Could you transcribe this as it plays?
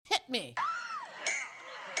me.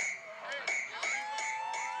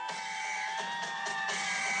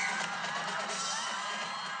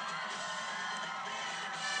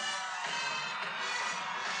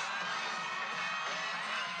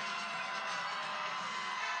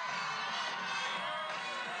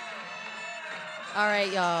 All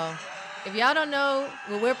right, y'all. If y'all don't know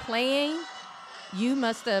what we're playing, you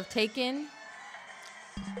must have taken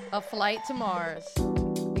a flight to Mars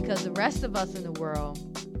because the rest of us in the world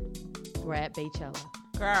were at Beychella.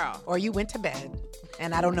 Girl. Or you went to bed,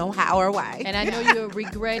 and I don't know how or why. And I know you're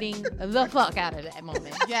regretting the fuck out of that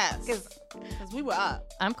moment. Yes. Because we were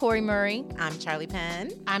up. I'm Corey Murray. I'm Charlie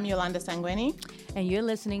Penn. I'm Yolanda Sanguini. And you're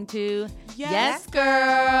listening to Yes,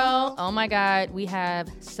 Girl. Oh my God, we have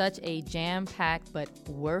such a jam-packed but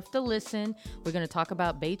worth the listen. We're going to talk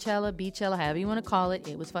about Beychella, however you want to call it.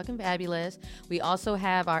 It was fucking fabulous. We also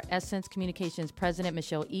have our Essence Communications President,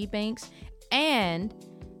 Michelle Ebanks, and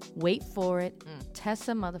wait for it,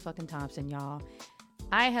 Tessa motherfucking Thompson, y'all.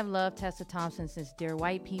 I have loved Tessa Thompson since Dear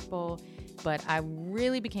White People, but I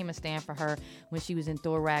really became a stan for her when she was in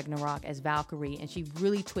Thor Ragnarok as Valkyrie, and she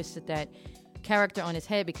really twisted that character on his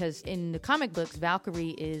head because in the comic books,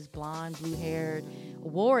 Valkyrie is blonde, blue-haired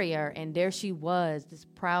warrior, and there she was, this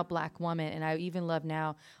proud black woman. And I even love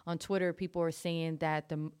now on Twitter, people are saying that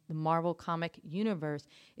the Marvel comic universe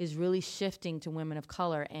is really shifting to women of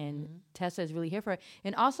color, and Tessa is really here for it.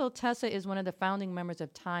 And also, Tessa is one of the founding members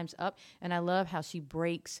of Time's Up, and I love how she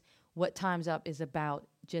breaks what Time's Up is about,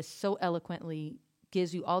 just so eloquently,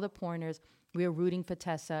 gives you all the pointers. We're rooting for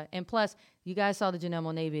Tessa. And plus, you guys saw the Janelle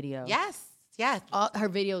Monáe video. Yes. All her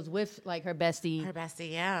videos with like her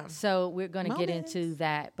bestie. Yeah. So we're going to get into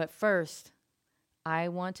that. But first, I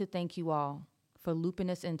want to thank you all for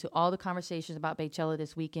looping us into all the conversations about Beychella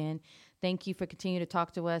this weekend. Thank you for continuing to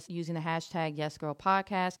talk to us using the hashtag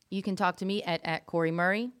YesGirlPodcast. You can talk to me at Corey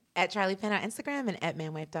Murray. At Charlie Penn on Instagram and at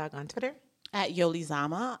ManWifeDog on Twitter. At Yoli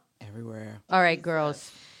Zama. Everywhere. All right,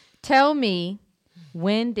 girls. Tell me,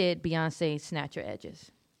 when did Beyonce snatch your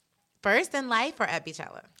edges? First in life or at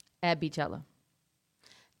Beychella? At Beychella.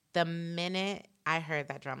 The minute I heard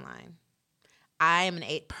that drum line. I am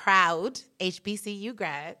a proud HBCU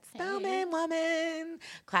grad, Spelman woman,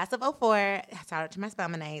 class of 04. Shout out to my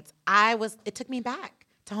Spelmanites. It took me back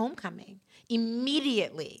to homecoming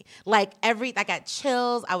immediately. I got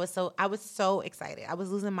chills. I was so excited. I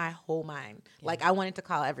was losing my whole mind. Yeah. Like I wanted to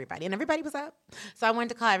call everybody, and everybody was up. So I wanted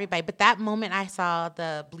to call everybody. But that moment I saw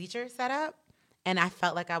the bleachers set up, and I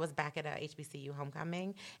felt like I was back at a HBCU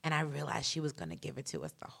homecoming, and I realized she was going to give it to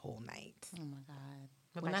us the whole night. Oh, my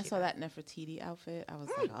God. When I saw that Nefertiti outfit, I was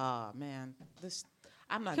like, oh, man.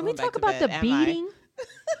 I'm not Can going we talk back to about bed, the beating?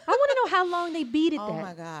 I want to know how long they beat it Oh, that.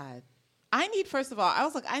 my God. First of all,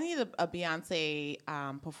 I need a Beyonce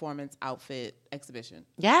performance outfit exhibition.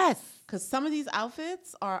 Yes. Because some of these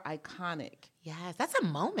outfits are iconic. Yes, that's a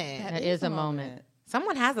moment. That is a moment.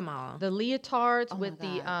 Someone has them all. The leotards with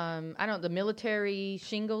the military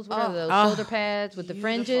shingles, whatever, those shoulder pads with the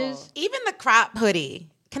fringes. Even the crop hoodie.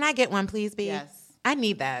 Can I get one, please, B? Yes. I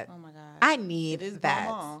need that. Oh, my God. I need it is that.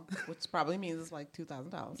 Bonbon, which probably means it's like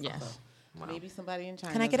 $2,000. Yes. So wow. Maybe somebody in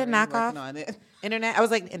China. Can I get a knockoff? On it. Internet? I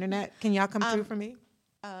was like, internet, can y'all come through for me?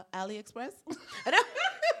 AliExpress?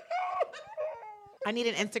 I need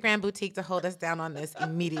an Instagram boutique to hold us down on this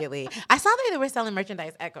immediately. I saw that they were selling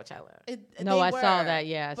merchandise at Coachella. I saw that.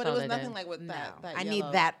 Yeah, but it was nothing like with that. I need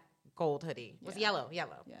that gold hoodie. It was yellow. Yeah.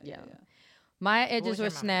 My edges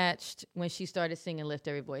were snatched when she started singing "Lift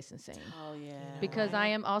Every Voice and Sing." Oh yeah. Because I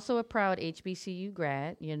am also a proud HBCU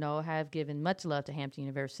grad. Have given much love to Hampton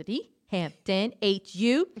University, Hampton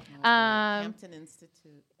HU. Hampton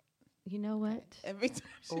Institute. You know what? Every time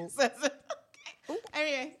she says it.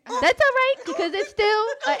 Anyway, that's all right because it's still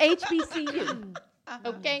a HBCU.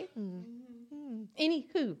 Okay.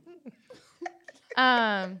 Anywho,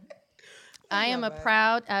 I am a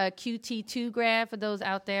proud QT2 grad for those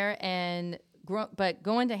out there, but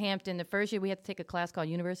going to Hampton the first year we had to take a class called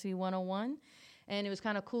University 101, and it was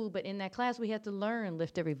kind of cool. But in that class we had to learn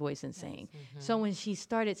 "Lift Every Voice and Sing." So when she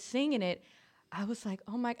started singing it, I was like,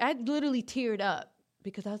 oh my! I literally teared up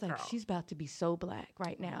because I was like, she's about to be so black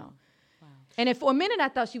right now. Wow. And for a minute, I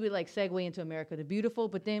thought she would segue into America the Beautiful,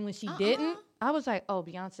 but then when she didn't, I was like, oh,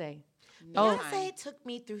 Beyonce. Beyonce took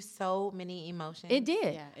me through so many emotions. It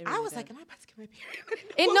did. Yeah, I was like, am I about to get my period?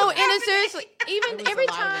 And seriously, even every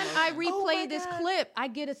time I replay this clip, I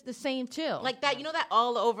get the same chill. Like that, that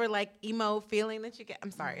all over emo feeling that you get.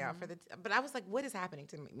 I'm sorry, y'all, but I was like, what is happening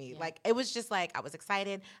to me? Yeah. It was just I was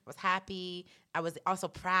excited, I was happy, I was also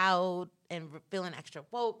proud and feeling extra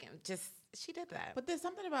woke, and just she did that. But there's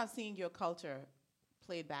something about seeing your culture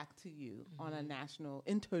played back to you on a national,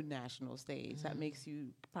 international stage that makes you,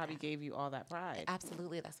 probably gave you all that pride.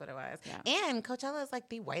 Absolutely, that's what it was. Yeah. And Coachella is like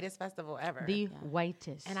the whitest festival ever. The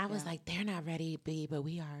whitest. and I was like, they're not ready, B, but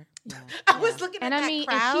we are. Yeah. I was looking And at I that mean,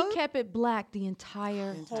 crowd. and she kept it black the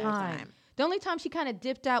entire time. The only time she kind of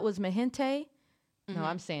dipped out was Mahente. No,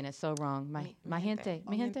 I'm saying it so wrong. Mahente.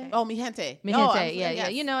 Mahente? Oh, mi gente. Mahente, Oh, yeah.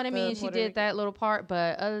 You know what I mean? She did that little part,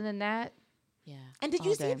 but other than that, yeah. And did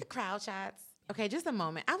you all see day. the crowd shots? Okay, just a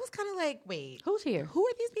moment. I was kind of like, wait, Who's here? who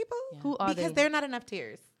are these people? Who are Because they? they're not enough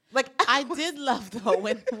tears. Like I did love though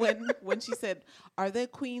when she said, "Are there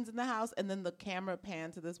queens in the house?" and then the camera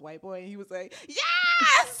panned to this white boy and he was like,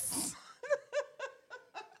 "Yes!"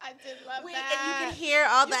 I did love and that. you can hear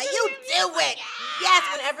all that. You do it.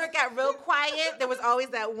 Yes. Whenever it got real quiet, there was always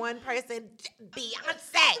that one person,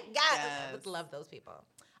 Beyonce. God, I would love those people.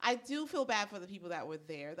 I do feel bad for the people that were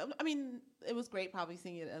there. I mean, it was great probably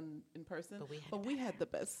seeing it in person, but we had the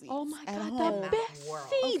best seats. Oh my at God, home. the best world.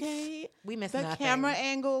 seats. Okay, We missed the nothing. camera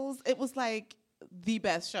angles. It was like the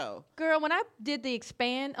best show. Girl, when I did the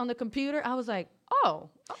expand on the computer, I was like, oh,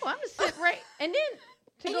 I'm gonna sit right, and then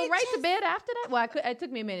to And go you right to just- bed after that. Well, it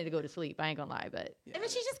took me a minute to go to sleep. I ain't gonna lie, but And then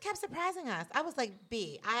she just kept surprising us. I was like,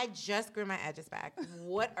 B, I just grew my edges back.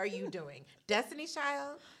 What are you doing? Destiny's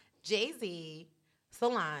Child, Jay-Z,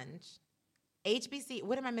 Solange, HBC.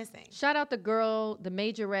 What am I missing? shout out the girl, the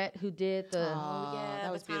majorette who did the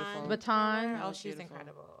that was beautiful. baton. Oh, was she was beautiful.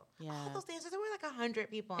 incredible. Yeah. All those dancers, there were like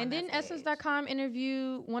 100 people on And that didn't stage. Essence.com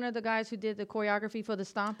interview one of the guys who did the choreography for the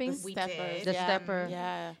stomping? We Steppers, did. The yeah. stepper.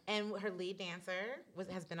 Yeah. And her lead dancer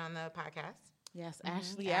has been on the podcast. Yes,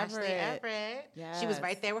 Ashley Ashley Everett. Everett. She was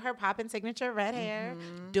right Yes. there with her poppin' signature red hair,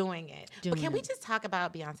 doing it. But can we just talk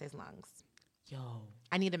about Beyonce's lungs? Yo,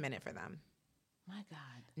 I need a minute for them. my God.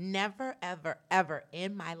 Never, ever, ever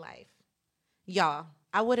in my life, y'all,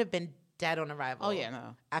 I would have been dead on arrival. Oh, yeah,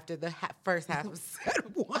 no. After the first half of set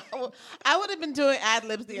one. I would have been doing ad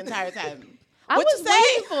libs the entire time. I What was you say?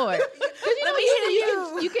 waiting for it. Because Let me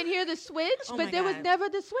hear you can hear the switch, Oh but my there was God. never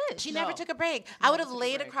the switch. She never took a break. I would have took a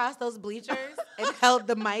laid break. across those bleachers and held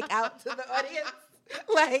the mic out to the audience.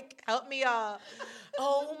 Like, help me all.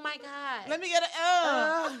 Oh my God. Let me get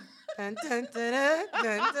a Dun, dun, dun, dun, dun,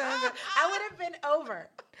 dun, dun. I would have been over.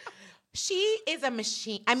 She is a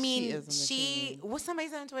machine. I mean, is a machine. what somebody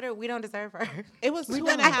said on Twitter, we don't deserve her. It was two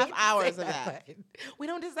I and a half hate to say hours of that. but we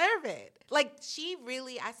don't deserve it. Like, she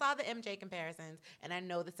really, I saw the MJ comparisons, and I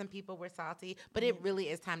know that some people were salty, but it really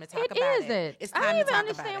is time to talk It about is it. it. It's I time don't to even talk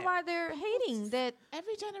understand about it. why they're hating that.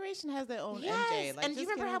 Every generation has their own Yes, MJ. Like, and do you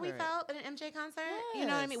just remember get how we over it. felt at an MJ concert? You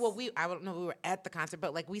know what I mean? Well, I don't know, we were at the concert,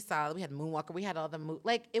 but like we had Moonwalker, we had all the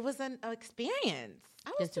like it was an experience.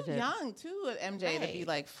 I was This too is it. young too at MJ to be Right.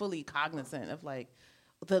 like fully cognizant of like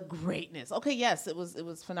the greatness. Okay, yes, it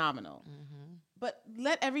was phenomenal. But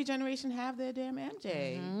let every generation have their damn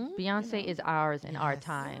MJ. Beyonce is ours in our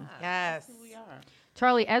time. Yes. Who we are.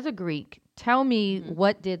 Charlie, as a Greek, tell me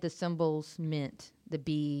what did the symbols meant? The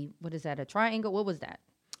B, what is that? A triangle? What was that?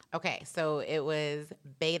 Okay, so it was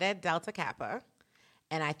Beta Delta Kappa.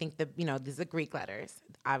 And I think these are Greek letters.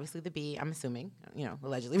 Obviously the B, I'm assuming,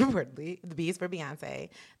 allegedly, reportedly, the B is for Beyonce.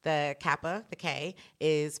 The Kappa, the K,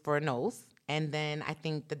 is for Knowles. And then I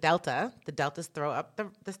think the deltas throw up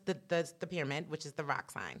the pyramid, which is the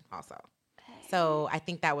rock sign also. So I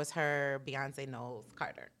think that was her Beyonce Knowles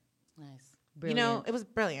Carter. Nice. Brilliant. It was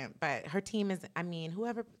brilliant. But her team is,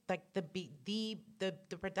 whoever, like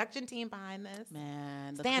the production team behind this.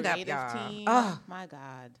 Man, the Stand up, creative y'all. team. Ugh. My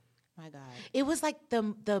God. My God. It was like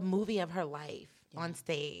the movie of her life on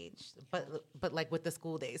stage, but like with the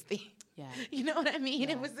School Days theme. Yeah. You know what I mean?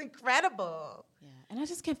 It was incredible. Yeah. And I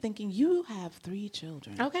just kept thinking, you have 3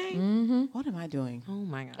 children. Okay. What am I doing? Oh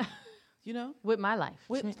my God. You know? With my life.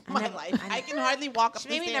 With I my never- life. I can hardly walk up She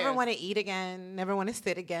the made me stairs. never want to eat again, never want to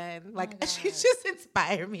sit again. Like God. she just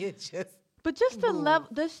inspired me to just. But just the level,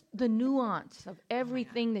 the nuance of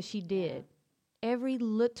everything that she did, every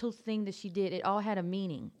little thing that she did, it all had a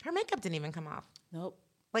meaning. Her makeup didn't even come off. Nope.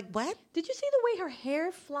 Like what? Did you see the way her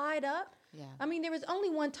hair flied up? Yeah. I mean, there was only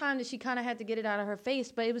one time that she kind of had to get it out of her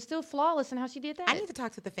face, but it was still flawless in how she did that. I need to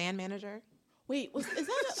talk to the fan manager. Wait, is that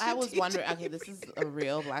I was wondering, okay, this is a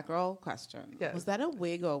real black girl question. Yes. Was that a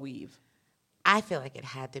wig or a weave? I feel like it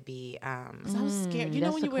had to be. 'Cause I was scared. You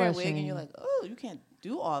know that's when the you wear a wig question. and you're like, oh, you can't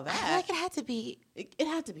do all I feel that. like it had to be. It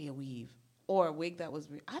had to be a weave or a wig that was,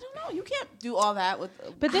 I don't know. You can't do all that with.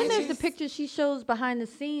 But then I there's the just- picture she shows behind the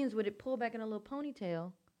scenes with it pulled back in a little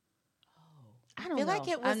ponytail. I I don't feel know. like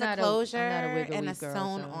it I'm was a not closure I'm not a wig or and a weave girl,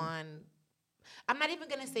 sewn so- on. I'm not even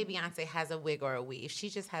gonna say Beyonce has a wig or a weave. She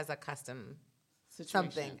just has a custom situation.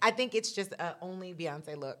 something. I think it's just a only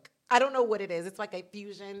Beyonce look. I don't know what it is. It's like a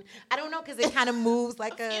fusion. I don't know because it kind of moves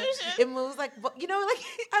like it moves like, like, I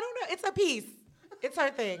don't know. It's a piece. It's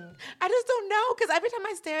her thing. I just don't know because every time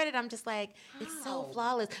I stare at it, I'm just like, it's so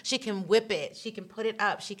flawless. She can whip it. She can put it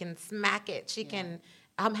up. She can smack it. She can,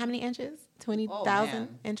 how many inches?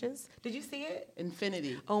 20,000 inches? Did you see it?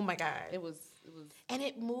 Infinity. Oh my God. It was. And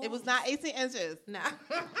it moved. It was not 18 inches. No.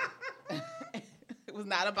 It was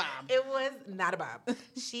not a bomb. It was not a bomb.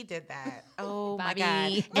 She did that. Oh Bobby.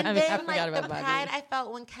 my God. And I then forgot about the Bobby. pride I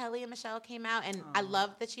felt when Kelly and Michelle came out. And I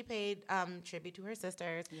love that she paid tribute to her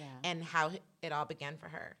sisters and how it all began for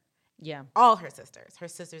her. Yeah. All her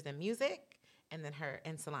sisters in music, and then her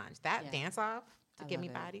in Solange. That dance off to Get Me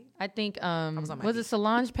Body. I think, on my was it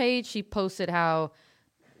Solange page? She posted how,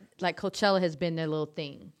 like, Coachella has been their little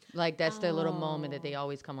thing. Like, that's their little moment that they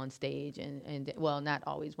always come on stage. And well, not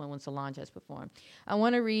always, when Solange has performed. I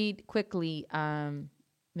want to read quickly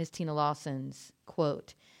Miss Tina Lawson's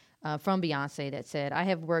quote from Beyonce that said, "I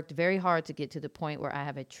have worked very hard to get to the point where I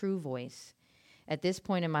have a true voice. At this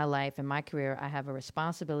point in my life and my career, I have a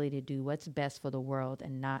responsibility to do what's best for the world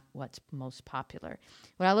and not what's most popular."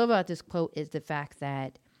 What I love about this quote is the fact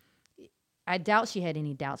that I doubt she had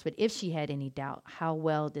any doubts, but if she had any doubt, how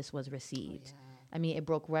well this was received. I mean, it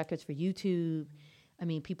broke records for YouTube. I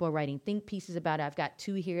mean, people are writing think pieces about it. I've got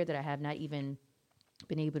 2 here that I have not even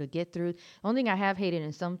been able to get through. The only thing I have hated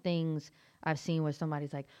in some things I've seen where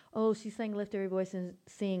somebody's like, oh, she sang Lift Every Voice and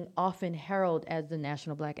sing Often Herald as the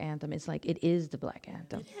national Black anthem. It's like, it is the Black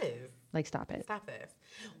anthem. It is. Like, stop it. Stop this.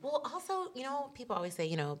 Well, also, people always say,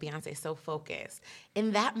 Beyonce is so focused.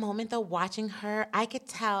 In that moment, though, watching her, I could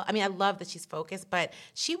tell. I mean, I love that she's focused, but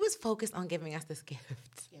she was focused on giving us this gift.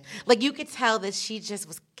 Yeah. Like, you could tell that she just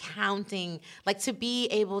was counting, like, to be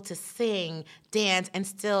able to sing, dance, and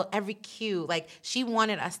still every cue. Like, she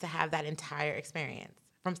wanted us to have that entire experience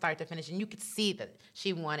from start to finish. And you could see that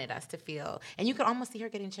she wanted us to feel. And you could almost see her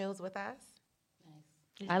getting chills with us.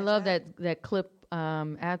 I love that clip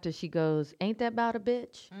after she goes, "Ain't that about a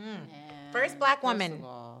bitch?" First Black woman. First of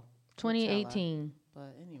all, 2018.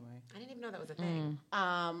 but anyway, I didn't even know that was a thing.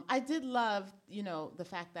 I did love, the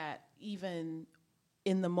fact that even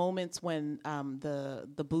in the moments when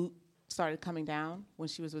the boot started coming down when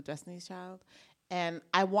she was with Destiny's Child, and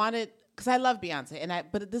I wanted, because I love Beyonce,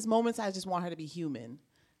 but at this moment I just want her to be human.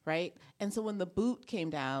 Right? And so when the boot came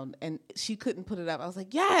down and she couldn't put it up, I was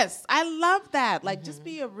like, yes, I love that. Like, just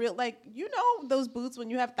be a real, like, those boots when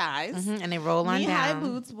you have thighs. And they roll on down. Knee-high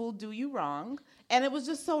boots will do you wrong. And it was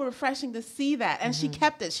just so refreshing to see that. And she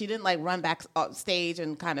kept it. She didn't, like, run back stage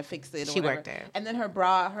and kind of fix it or She whatever. worked it. And then her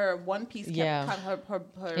bra, her one piece kept her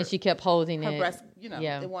And she kept holding her it. breast,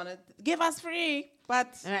 they wanted, give us free.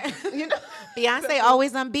 But, Beyonce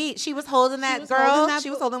always on beat. She was holding that girl. She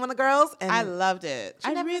was holding one of the girls. And I loved it.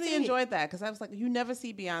 I really enjoyed that because I was like, you never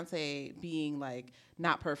see Beyonce being like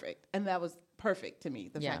not perfect. And that was perfect to me.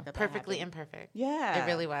 The fact that perfectly happened. imperfect. Yeah. It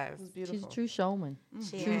really was. It was beautiful. She's a true showman.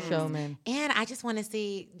 She True is. showman. And I just want to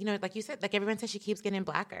see, like you said, like everyone says, she keeps getting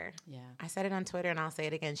blacker. Yeah. I said it on Twitter and I'll say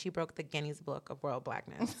it again. She broke the Guinness Book of World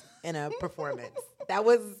Blackness in a performance. That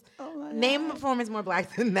was, name a performance more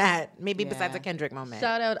black than that. Maybe besides a Kendrick moment.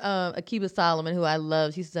 Shout out Akiba Solomon, who I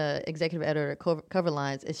love. She's the executive editor at Cover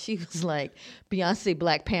Lines. And she was like, Beyonce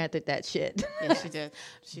Black Panthered that shit. Yeah, she did.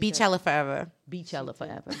 Beachella forever. Beachella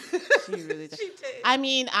forever. She really did. I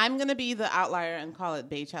mean, I'm going to be the outlier and call it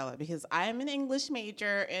Baychella because I am an English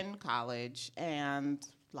major in college. And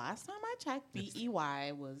last time I checked,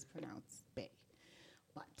 B-E-Y was pronounced Bay.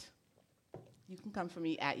 But you can come for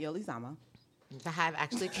me at Yolizama. The Hive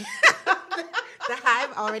actually came. The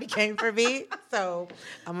Hive already came for me, so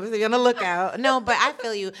I'm on the lookout. No, but I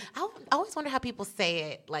feel you. I always wonder how people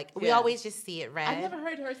say it. Like, we always just see it read. I've never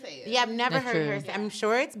heard her say it. Yeah, I've never That's heard true. her say it. I'm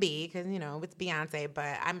sure it's B because, it's Beyonce,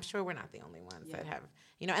 but I'm sure we're not the only ones that have,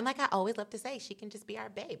 and like I always love to say, she can just be our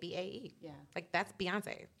bae, B-A-E. Yeah. Like, that's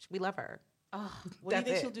Beyonce. We love her. Oh, what do you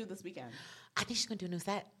think she'll do this weekend? I think she's going to do a new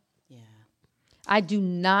set. Yeah. I do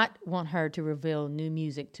not want her to reveal new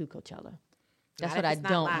music to Coachella. That's Not what if I it's not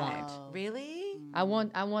don't live. want. Really? I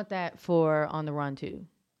want that for On the Run too.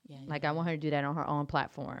 Yeah. Like, I want her to do that on her own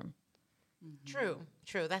platform. True.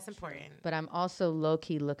 That's important. But I'm also low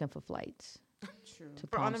key looking for flights True. to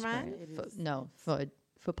For Palm On the Run? Springs.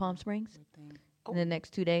 For Palm Springs in the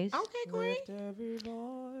next 2 days. Okay, Corey. Lift every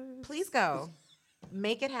voice. Please go.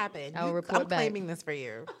 Make it happen. I will report I'm back. claiming this for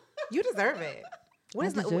you. You deserve it. What I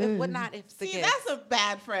is not, deserve what it. not if the See, gift? that's a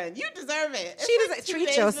bad friend. You deserve it. She It's doesn't- 2 treat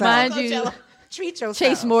days yourself. before Mind you, Coachella. Treat yourself.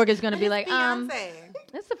 Chase Morgan's going to And be it's like, Beyonce.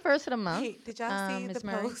 it's the first of the month. Hey, did y'all see Miss the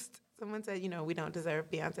Murray. post? Someone said, we don't deserve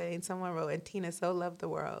Beyonce. And someone wrote, and Tina so loved the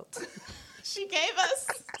world. She gave us.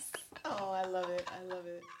 Oh, I love it.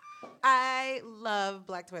 I love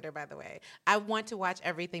Black Twitter, by the way. I want to watch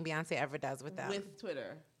everything Beyonce ever does with them. With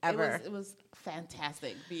Twitter. Ever. It was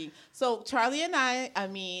fantastic so Charlie and I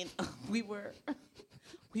mean, we were,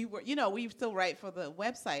 we still write for the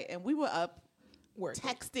website, and we were up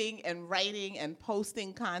texting and writing and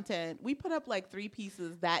posting content. We put up like 3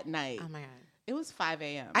 pieces that night. Oh my God. It was 5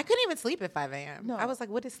 a.m. I couldn't even sleep at 5 a.m. No. I was like,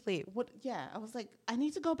 what is sleep? I was like, I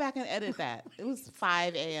need to go back and edit that. It was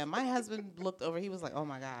 5 a.m. My husband looked over. He was like, oh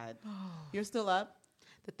my God, you're still up?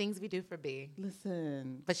 The things we do for B.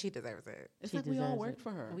 Listen. But she deserves it. It's She like we all deserves worked it.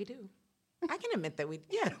 for her. We do. I can admit that we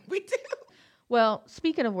do. Well,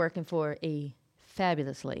 speaking of working for a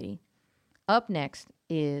fabulous lady, up next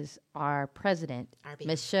is our president, Our Beyonce.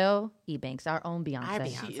 Michelle Ebanks, our own Our Beyonce.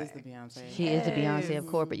 Beyonce. She is the Beyonce. She is the Beyonce of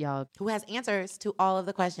corporate, y'all. Who has answers to all of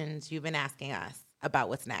the questions you've been asking us about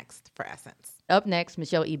what's next for Essence. Up next,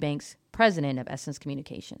 Michelle Ebanks, president of Essence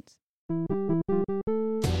Communications.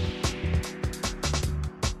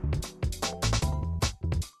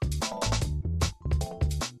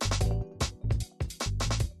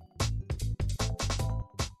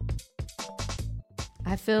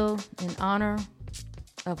 I feel in honor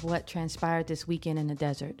of what transpired this weekend in the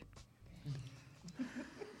desert,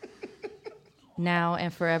 now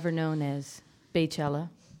and forever known as Beychella.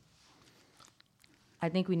 I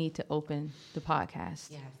think we need to open the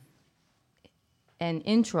podcast Yes. and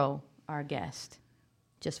intro our guest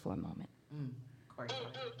just for a moment. Corey.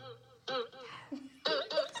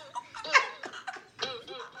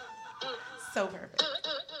 So perfect.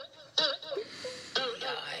 Y'all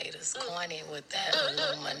haters corny with that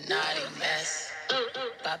Illuminati mess.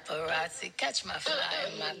 Paparazzi, catch my fly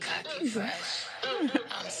and my cocky fresh. I'm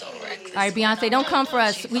so reckless. All right, Beyonce, don't come for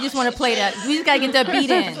us. We just want to play that. We just got to get that beat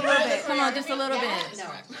in. Come on, just a little bit.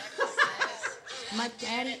 My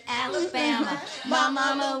daddy, Alabama. My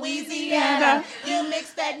mama, Louisiana. You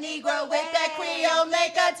mix that Negro with that Creole,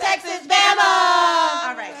 make a Texas Bama.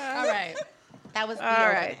 All right. All right. That was All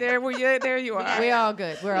right, there you are. We're all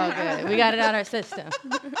good. We're all good. We got it out our system.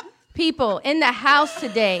 People, in the house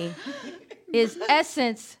today is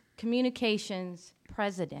Essence Communications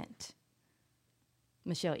President,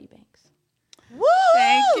 Michelle Ebanks. Woo!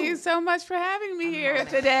 Thank you so much for having me here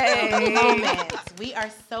today. Moment. We are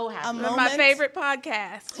so happy. A One of moment. my favorite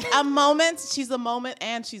podcasts. A moment. She's a moment,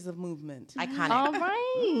 and she's a movement. Iconic. All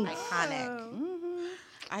right. Iconic.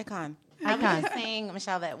 Icon. I was just saying,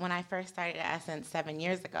 Michelle, that when I first started at Essence 7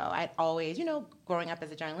 years ago, I'd always, growing up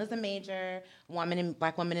as a journalism major, young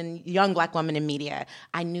black woman in media,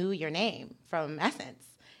 I knew your name from Essence.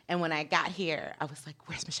 And when I got here, I was like,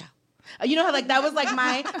 where's Michelle? You know how that was like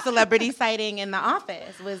my celebrity sighting in the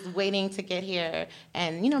office, was waiting to get here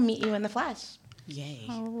and, meet you in the flesh. Yay.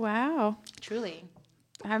 Oh, wow. Truly.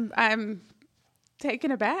 I'm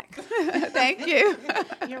taken aback. Thank you.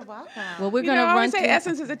 You're welcome. Well, we're I going to run always say through.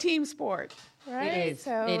 Essence is a team sport, right? It is.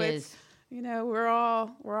 So It it's, is. we're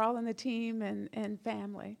all in the team and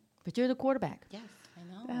family. But you're the quarterback Yes, I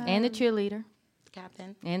know. and the cheerleader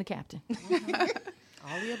Captain. and the captain.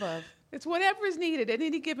 All the above. It's whatever is needed at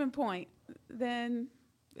any given point. Then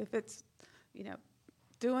if it's,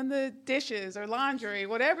 doing the dishes or laundry,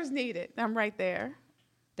 whatever's needed, I'm right there.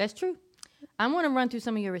 That's true. I want to run through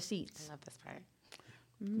some of your I receipts. love this part.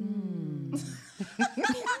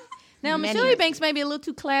 Now, Many Michelle Ebanks may be a little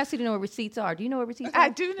too classy to know what receipts are. Do you know what receipts are? I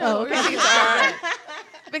do know what receipts are.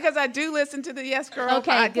 Because I do listen to the Yes Girl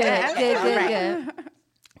Okay, podcast. good.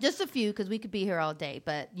 Just a few, because we could be here all day.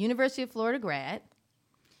 But University of Florida grad.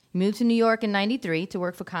 Moved to New York in 93 to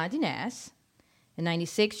work for Condé Nast. In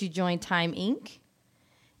 96, you joined Time Inc.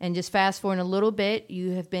 And just fast forward a little bit,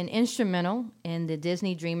 you have been instrumental in the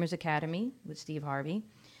Disney Dreamers Academy with Steve Harvey.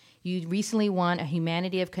 You recently won a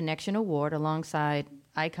Humanity of Connection Award alongside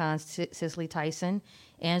icons Cicely Tyson,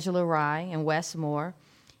 Angela Rye, and Wes Moore.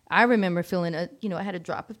 I remember feeling, I had a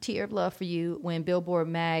drop of tear of love for you when Billboard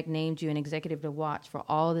Mag named you an executive to watch for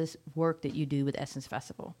all this work that you do with Essence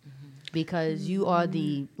Festival. Mm-hmm. Because you are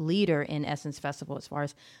the leader in Essence Festival as far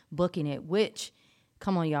as booking it, which,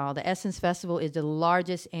 come on, y'all, the Essence Festival is the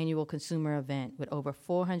largest annual consumer event with over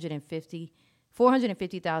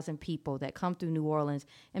 450,000 people that come through New Orleans.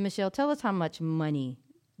 And Michelle, tell us how much money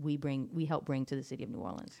we help bring to the city of New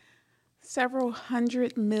Orleans. Several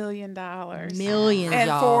 $100 million. Millions, in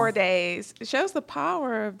y'all. 4 days. It shows the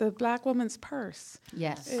power of the Black woman's purse.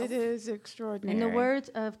 Yes. It is extraordinary. In the words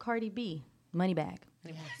of Cardi B, money bag.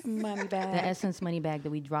 Money The bag. Essence money bag that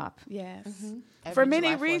we drop. Yes. Every For many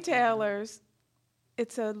July 4th. retailers,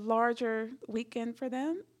 it's a larger weekend for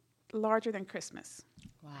them, larger than Christmas.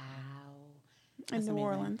 Wow. in New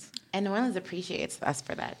Orleans. And New Orleans appreciates us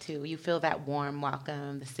for that, too. You feel that warm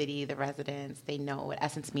welcome, the city, the residents. They know what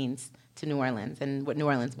Essence means to New Orleans and what New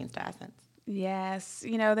Orleans means to Essence. Yes,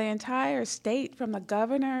 you know, the entire state, from the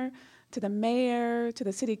governor to the mayor to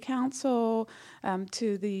the city council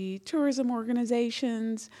to the tourism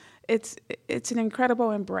organizations, it's an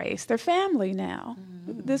incredible embrace. They're family now.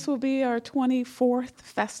 Mm-hmm. This will be our 24th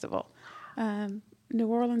festival. New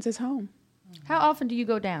Orleans is home. How often do you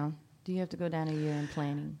go down? Do you have to go down a year in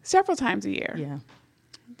planning? Several times a year. Yeah.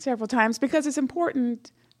 Several times, because it's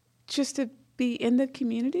important just to be in the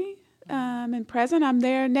community and present. I'm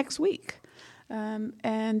there next week.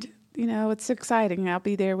 And, you know, it's exciting. I'll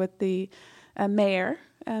be there with the mayor,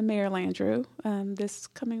 Mayor Landrieu, this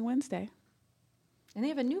coming Wednesday. And they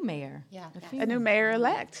have a new mayor. Yeah. A new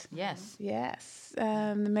mayor-elect. Yes. Yes.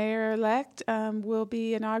 The mayor-elect will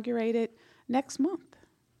be inaugurated next month.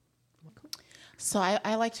 So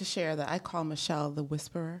I like to share that I call Michelle the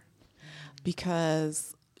whisperer,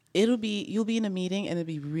 because you'll be in a meeting and it'll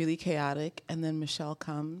be really chaotic, and then Michelle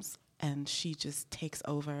comes and she just takes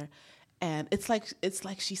over, and it's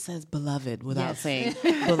like she says beloved without saying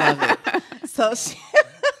beloved. So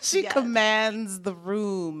she commands the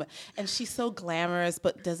room, and she's so glamorous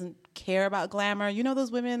but doesn't care about glamour. You know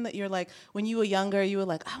those women that you're like, when you were younger, you were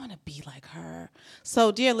like, I want to be like her.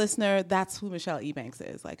 So, dear listener, that's who Michelle Ebanks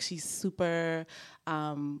is. Like, she's super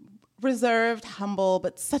reserved, humble,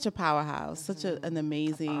 but such a powerhouse, such an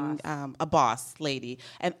amazing, a boss lady,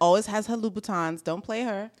 and always has her Louboutins. Don't play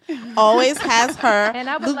her. Always has her And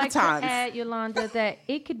I would Louboutins. like to add, Yolanda, that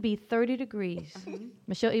it could be 30 degrees.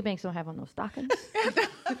 Michelle Ebanks don't have on no stockings.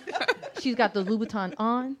 She's got the Louboutin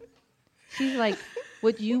on. She's like,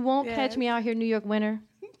 what you won't catch me out here New York winter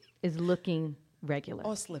is looking regular.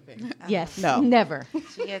 Or slipping. Yes. No. Never.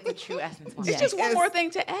 She is a true Essence woman. It's just one more thing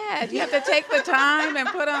to add. You have to take the time and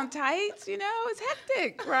put on tights. You know, it's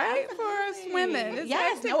hectic, right? For us women. It's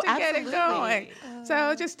hectic to get it going.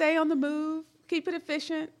 So just stay on the move, keep it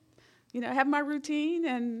efficient, you know, have my routine,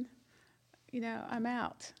 and, you know, I'm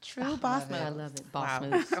out. True boss moves. I love it. Boss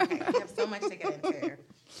moves. Okay, we have so much to get into.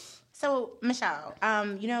 So, Michelle,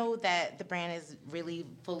 you know that the brand is really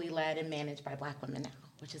fully led and managed by Black women now,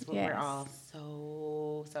 which is what we're all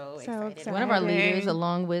so excited. One of our leaders,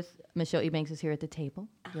 along with Michelle Ebanks, is here at the table.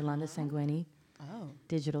 Yolanda Sanguini,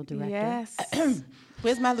 digital director. Yes.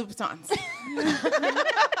 Where's my Louboutins? Speaking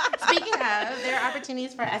of, there are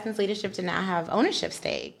opportunities for Essence leadership to now have ownership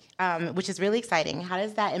stake, which is really exciting. How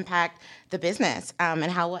does that impact the business, and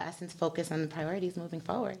how will Essence focus on the priorities moving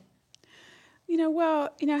forward? You know, well,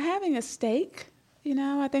 you know, having a stake, you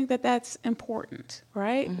know, I think that that's important,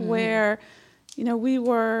 right? Mm-hmm. Where, you know, we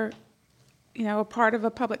were, you know, a part of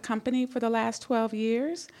a public company for the last 12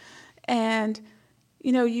 years. And,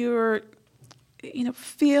 you know, you're, you know,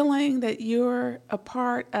 feeling that you're a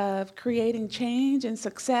part of creating change and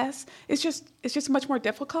success. It's just much more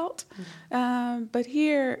difficult. Mm-hmm. But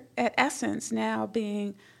here at Essence, now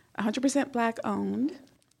being 100% Black owned,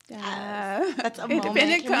 that's a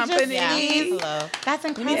independent company. Hello. That's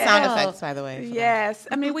incredible. We need sound effects, by the way. Yes.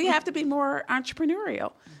 I mean, we have to be more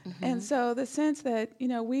entrepreneurial. Mm-hmm. And so the sense that, you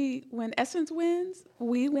know, when Essence wins,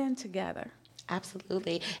 we win together.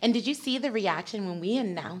 Absolutely. And did you see the reaction when we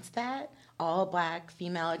announced that? All Black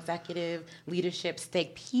female executive leadership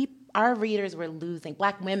stake. Our readers were losing,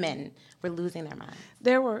 Black women were losing their minds.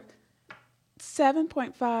 There were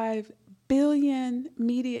 7.5 billion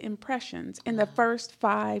media impressions in the first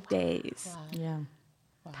 5 days. Wow. Yeah.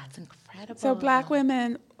 Wow. That's incredible. So Black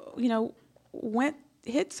women, you know,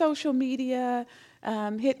 hit social media,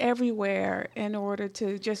 hit everywhere in order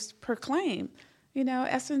to just proclaim, you know,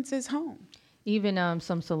 Essence is home. Even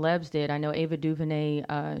some celebs did. I know Ava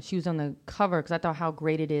DuVernay, she was on the cover because I thought how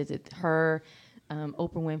great it is. It's her,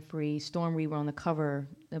 Oprah Winfrey, Storm Reed were on the cover.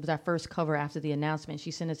 It was our first cover after the announcement.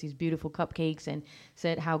 She sent us these beautiful cupcakes and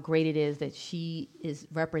said how great it is that she is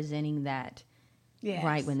representing that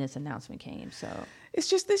right when this announcement came. So it's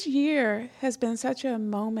just this year has been such a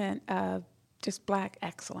moment of just Black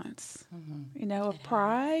excellence, you know, of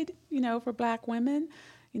pride, you know, for Black women.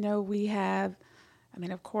 You know, we have, I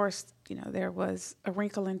mean, of course, you know, there was A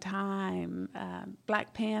Wrinkle in Time,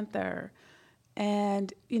 Black Panther,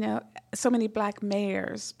 and, you know, so many Black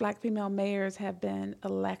mayors, Black female mayors have been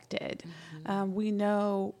elected. Mm-hmm. We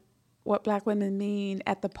know what Black women mean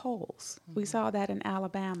at the polls. Mm-hmm. We saw that in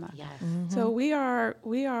Alabama. Yes. Mm-hmm. So we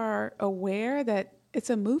are aware that it's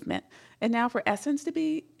a movement. And now for Essence to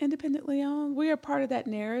be independently owned, we are part of that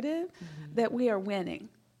narrative that we are winning.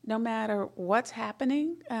 No matter what's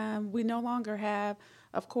happening, we no longer have,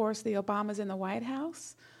 of course, the Obamas in the White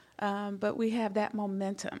House, but we have that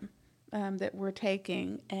momentum that we're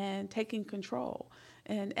taking and taking control.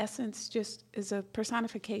 And Essence just is a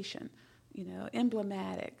personification,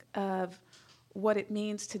 emblematic of what it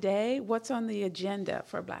means today, what's on the agenda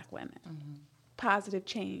for Black women. Positive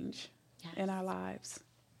change in our lives.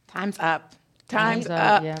 Time's up. Time's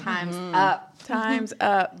up. Yeah. Time's up. Time's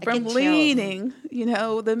up. From get leading,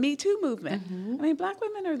 the Me Too movement. I mean, Black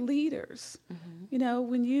women are leaders.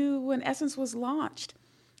 When Essence was launched,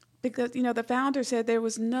 because, the founder said there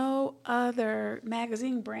was no other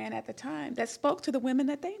magazine brand at the time that spoke to the women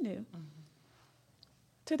that they knew.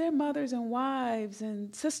 To their mothers and wives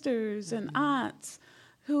and sisters and aunts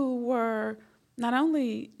who were not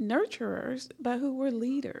only nurturers, but who were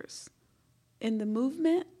leaders in the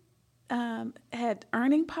movement, had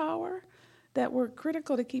earning power, that were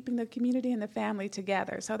critical to keeping the community and the family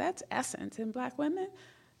together. So that's Essence. And Black women,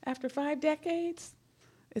 after 5 decades,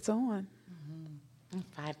 it's on.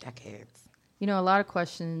 5 decades. A lot of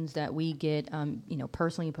questions that we get,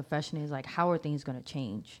 personally and professionally, is like, how are things going to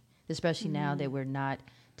change? Especially now that we're not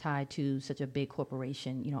tied to such a big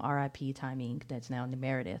corporation, RIP Time Inc. that's now in the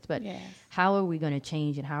Meredith. But how are we going to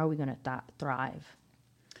change, and how are we going to thrive?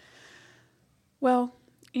 Well,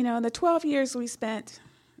 in the 12 years we spent,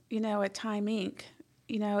 at Time Inc.,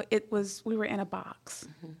 we were in a box.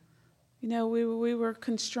 We were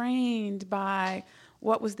constrained by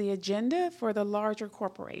what was the agenda for the larger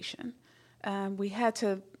corporation. We had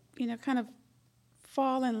to, kind of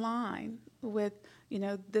fall in line with,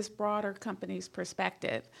 this broader company's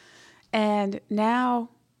perspective. And now,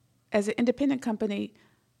 as an independent company,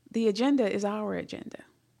 the agenda is our agenda,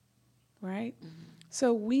 right?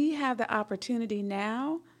 So we have the opportunity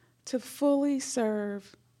now to fully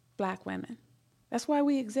serve Black women. That's why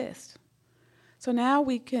we exist. So now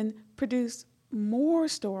we can produce more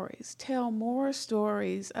stories, tell more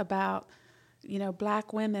stories about,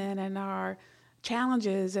 Black women and our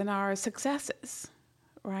challenges and our successes,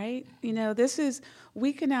 right?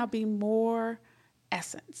 We can now be more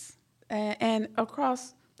Essence. And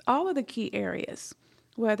across all of the key areas,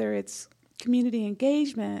 whether it's community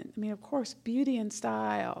engagement, of course, beauty and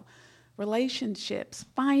style, relationships,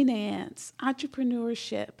 finance,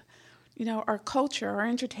 entrepreneurship, our culture, our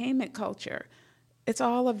entertainment culture. It's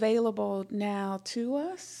all available now to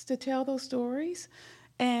us to tell those stories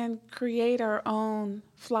and create our own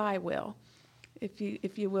flywheel, if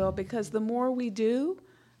you will, because the more we do,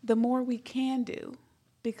 the more we can do,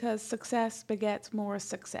 because success begets more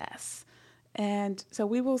success. And so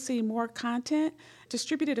we will see more content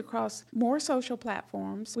distributed across more social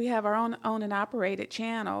platforms. We have our own owned and operated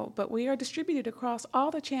channel, but we are distributed across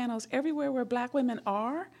all the channels. Everywhere where Black women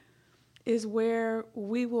are is where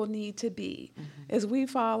we will need to be as we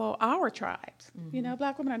follow our tribes.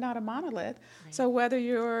 Black women are not a monolith. Right. So whether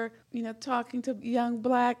you're, talking to young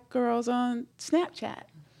Black girls on Snapchat,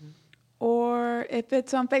 or if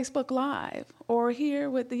it's on Facebook Live, or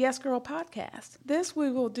here with the Yes Girl podcast, this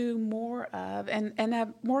we will do more of and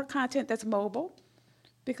have more content that's mobile,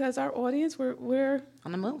 because our audience, we're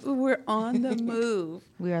on the move. We're on the move.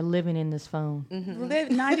 We are living in this phone.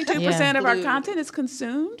 92% of our content is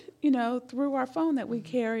consumed, through our phone that we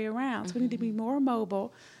carry around. So we need to be more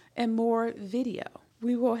mobile and more video.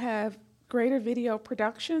 We will have greater video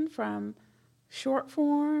production, from short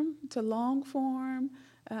form to long form,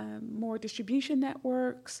 more distribution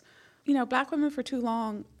networks. Black women for too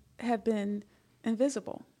long have been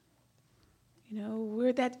invisible. We're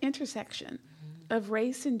at that intersection of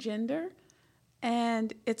race and gender,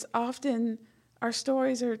 and it's often, our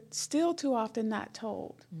stories are still too often not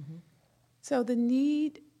told. So the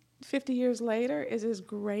need 50 years later is as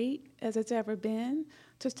great as it's ever been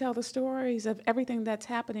to tell the stories of everything that's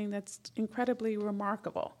happening that's incredibly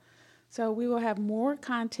remarkable. So we will have more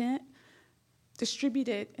content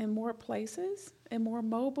distributed in more places, and more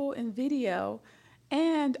mobile and video,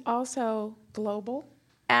 and also global,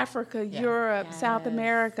 Africa, Europe, South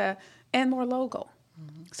America, and more local.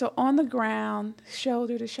 So on the ground,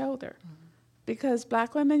 shoulder to shoulder, because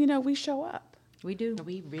Black women, we show up. We do.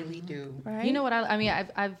 We really do. Right? You know what?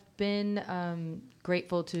 I've been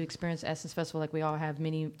grateful to experience Essence Festival, like we all have,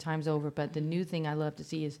 many times over. But the new thing I love to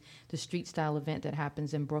see is the street style event that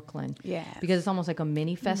happens in Brooklyn. Yes. Because it's almost like a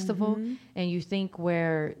mini festival, and you think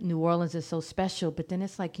where New Orleans is so special, but then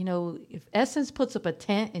it's like, if Essence puts up a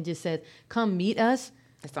tent and just said, "Come meet us,"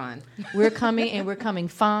 it's on. We're coming, and we're coming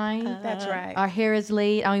fine. That's right. Our hair is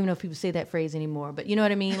laid. I don't even know if people say that phrase anymore, but you know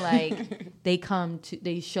what I mean? Like, they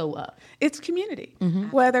show up. It's community.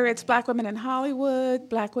 Whether it's Black women in Hollywood,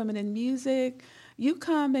 Black women in music, you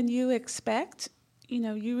come and you expect,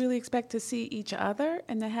 you really expect to see each other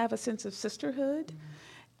and to have a sense of sisterhood.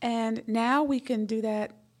 And now we can do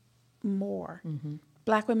that more.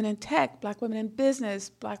 Black women in tech, Black women in business,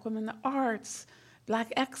 Black women in the arts,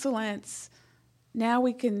 Black excellence. Now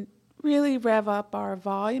we can really rev up our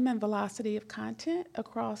volume and velocity of content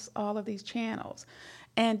across all of these channels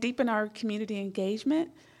and deepen our community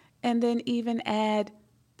engagement, and then even add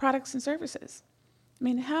products and services. I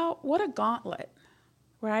mean, what a gauntlet,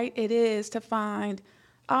 right, it is to find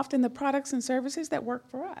often the products and services that work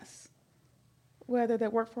for us, whether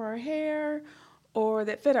that work for our hair or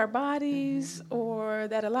that fit our bodies or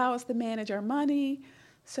that allow us to manage our money.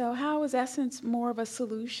 So how is Essence more of a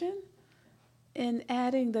solution in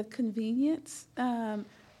adding the convenience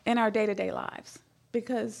in our day-to-day lives?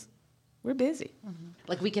 Because we're busy.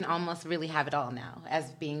 Like we can almost really have it all now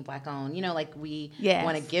as being Black owned. You know, like we Yes.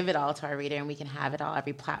 want to give it all to our reader and we can have it all,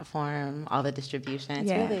 every platform, all the distribution. It's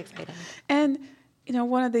Yeah. really exciting. And, you know,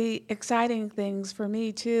 one of the exciting things for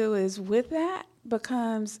me, too, is with that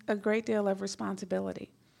becomes a great deal of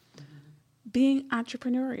responsibility. Being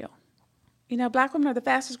entrepreneurial. You know, Black women are the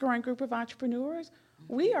fastest growing group of entrepreneurs.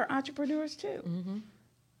 We are entrepreneurs, too.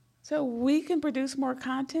 So we can produce more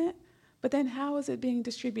content, but then how is it being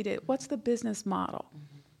distributed? What's the business model?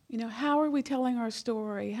 You know, how are we telling our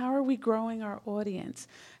story? How are we growing our audience?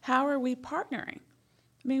 How are we partnering?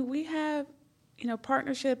 I mean, we have, you know,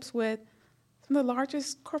 partnerships with some of the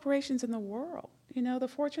largest corporations in the world, you know, the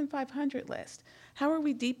Fortune 500 list. How are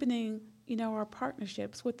we deepening, you know, our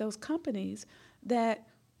partnerships with those companies that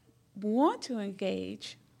want to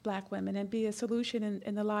engage Black women and be a solution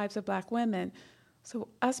in the lives of Black women? So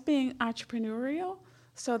us being entrepreneurial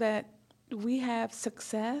so that we have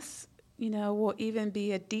success, you know, will even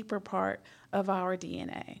be a deeper part of our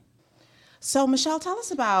DNA. So, Michelle, tell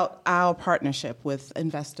us about our partnership with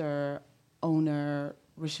investor owner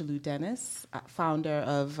Richelieu Dennis, founder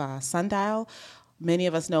of Sundial. Many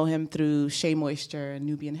of us know him through Shea Moisture and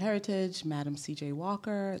Nubian Heritage, Madam C.J.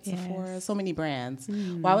 Walker, at Sephora, so many brands.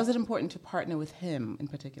 Why was it important to partner with him in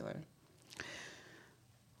particular?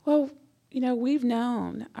 Well, you know, we've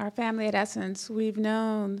known, our family at Essence, we've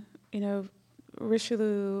known, you know,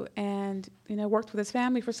 Richelieu and, you know, worked with his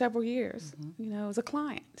family for several years, you know, as a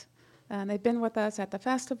client. They've been with us at the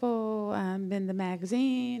festival, in the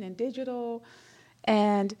magazine and digital.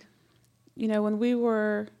 And, you know, when we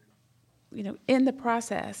were, you know, in the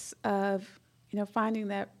process of, you know, finding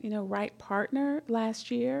that, you know, right partner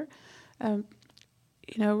last year, you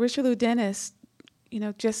know, Richelieu Dennis, you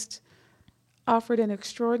know, just offered an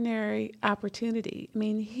extraordinary opportunity. I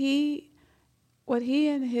mean, what he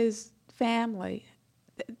and his family,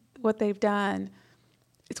 what they've done,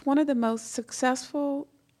 it's one of the most successful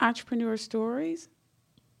entrepreneur stories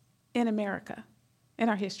in America, in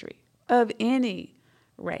our history, of any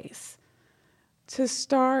race. To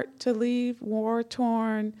start to leave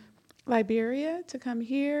war-torn Liberia to come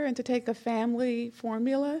here and to take a family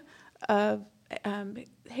formula of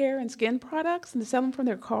hair and skin products and to sell them from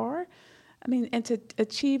their car. I mean, and to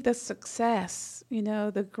achieve the success, you know,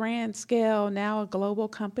 the grand scale, now a global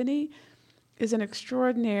company, is an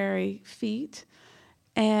extraordinary feat.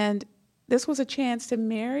 And this was a chance to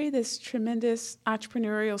marry this tremendous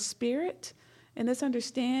entrepreneurial spirit and this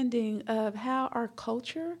understanding of how our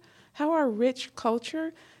culture, how our rich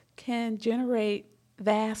culture can generate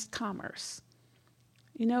vast commerce.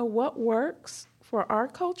 You know, what works for our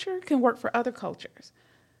culture can work for other cultures.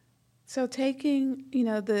 So taking, you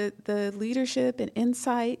know, the leadership and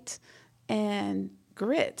insight and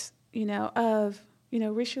grit, you know, of, you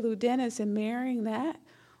know, Richelieu Dennis and marrying that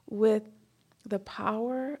with the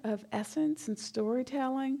power of Essence and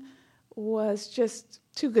storytelling was just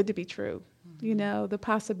too good to be true. You know, the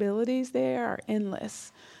possibilities there are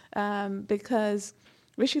endless because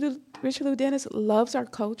Richelieu Dennis loves our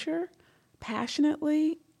culture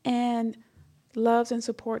passionately and loves and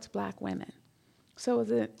supports Black women. So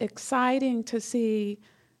it's exciting to see,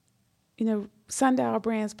 you know, Sundial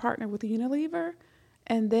Brands partner with Unilever,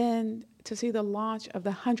 and then to see the launch of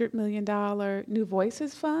the $100 million New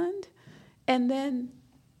Voices Fund, and then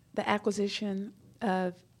the acquisition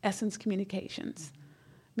of Essence Communications.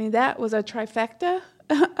 I mean, that was a trifecta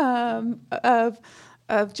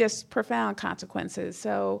of just profound consequences.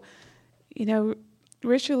 So, you know,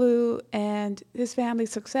 Richelieu and his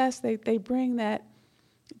family's success, they bring that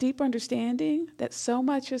deep understanding that so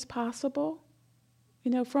much is possible, you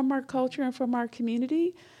know, from our culture and from our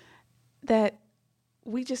community, that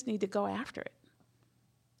we just need to go after it.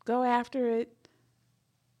 Go after it,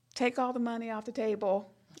 take all the money off the table.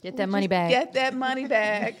 Get that money back. Get that money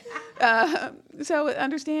back. So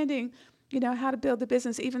understanding, you know, how to build a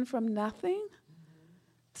business even from nothing.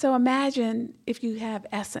 So imagine if you have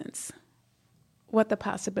Essence, what the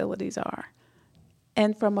possibilities are.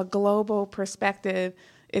 And from a global perspective,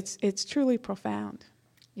 it's truly profound.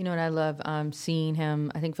 You know what I love? Seeing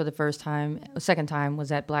him, I think for the second time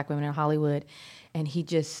was at Black Women in Hollywood. And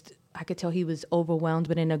I could tell he was overwhelmed,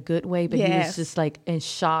 but in a good way. But he was just like in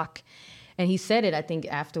shock. And he said it, I think,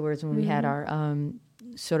 afterwards when we had our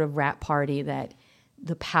sort of rap party, that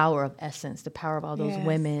the power of Essence, the power of all those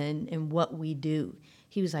women and what we do.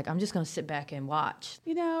 He was like, I'm just going to sit back and watch.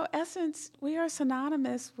 You know, Essence, we are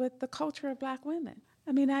synonymous with the culture of Black women.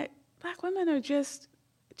 I mean, Black women are just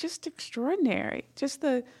extraordinary. Just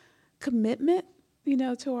the commitment, you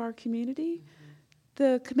know, to our community,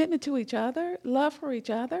 the commitment to each other, love for each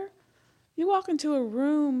other. You walk into a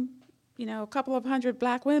room, you know, a couple of hundred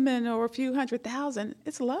Black women or a few 100,000,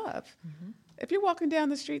 it's love. If you're walking down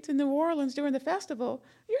the streets in New Orleans during the festival,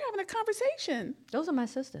 you're having a conversation. Those are my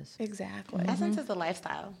sisters. Exactly. Essence is a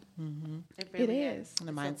lifestyle. It really is. And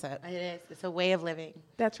a mindset. It is. It's a way of living.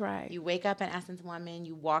 That's right. You wake up an Essence woman.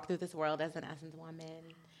 You walk through this world as an Essence woman.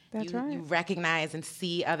 That's right. You recognize and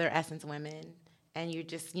see other Essence women, and you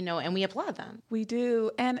just, you know, and we applaud them. We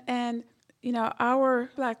do. And you know,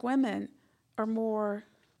 our Black women are more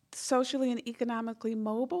socially and economically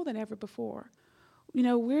mobile than ever before. You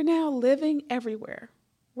know, we're now living everywhere.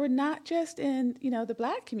 We're not just in, you know, the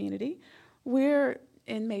Black community. We're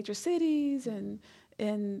in major cities and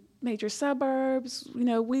in major suburbs. You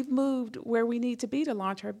know, we've moved where we need to be to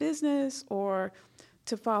launch our business or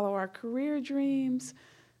to follow our career dreams.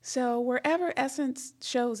 So wherever Essence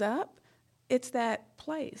shows up, it's that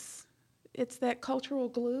place. It's that cultural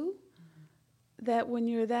glue that when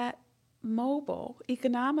you're that mobile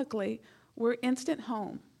economically, we're instant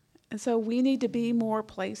home. And so we need to be more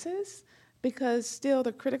places because still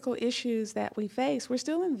the critical issues that we face, we're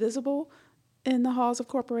still invisible in the halls of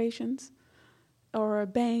corporations or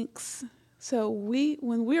banks. So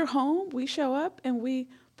when we're home, we show up and we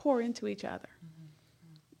pour into each other.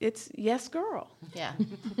 It's yes, girl. Yeah.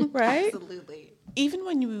 Right? Absolutely. Even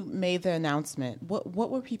when you made the announcement, what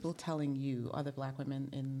were people telling you, other Black women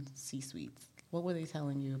in C-suites? What were they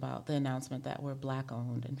telling you about the announcement that we're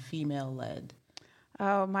Black-owned and female-led?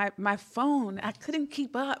 Oh, my phone, I couldn't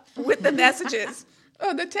keep up with the messages.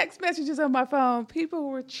 The text messages on my phone. People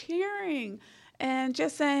were cheering and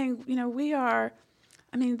just saying, you know,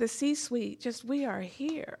 the C-suite, we are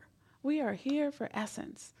here. We are here for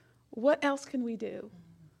Essence. What else can we do?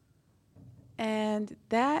 And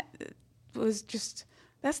that was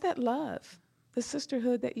that's that love, the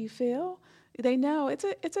sisterhood that you feel. They know it's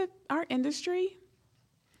our industry,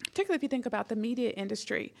 particularly if you think about the media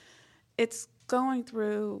industry, it's going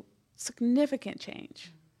through significant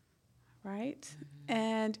change, right?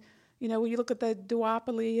 And, you know, when you look at the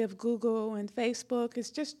duopoly of Google and Facebook,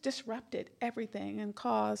 it's just disrupted everything and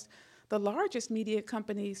caused the largest media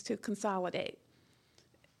companies to consolidate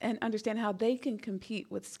and understand how they can compete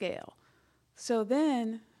with scale. So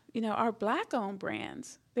then, you know, our Black-owned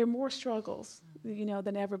brands, there are more struggles, you know,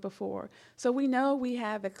 than ever before. So we know we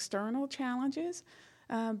have external challenges,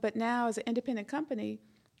 but now as an independent company,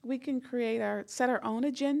 we can set our own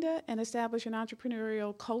agenda and establish an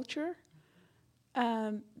entrepreneurial culture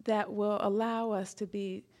that will allow us to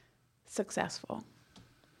be successful.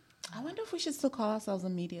 I wonder if we should still call ourselves a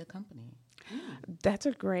media company. That's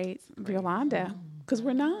a great, Yolanda, because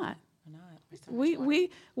we're not. We're not.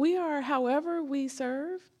 We are however we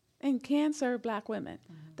serve and can serve Black women.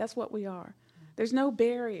 That's what we are. There's no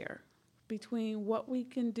barrier between what we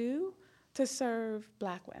can do to serve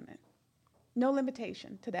Black women. No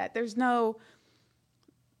limitation to that. There's no,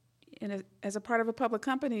 as a part of a public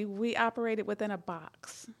company, we operated within a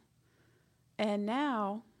box. And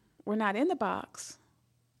now we're not in the box.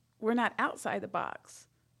 We're not outside the box.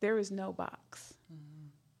 There is no box.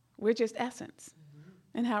 We're just Essence.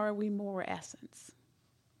 And how are we more Essence?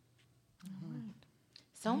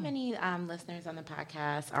 So many listeners on the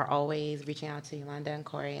podcast are always reaching out to Yolanda and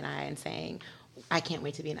Corey and I and saying, I can't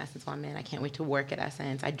wait to be an Essence woman. I can't wait to work at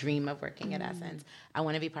Essence. I dream of working at Essence. I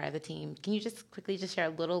want to be part of the team. Can you just quickly share a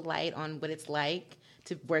little light on what it's like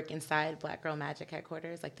to work inside Black Girl Magic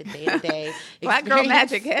headquarters, like the day-to-day Black Girl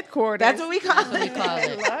Magic headquarters. That's what we call it.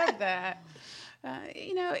 I love that.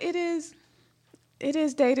 You know, it is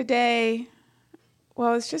day-to-day.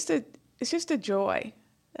 Well, it's just a joy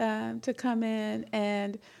to come in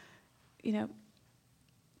and, you know,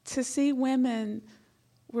 to see women.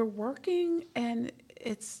 We're working, and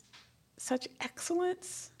it's such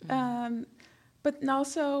excellence. But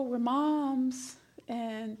also, we're moms,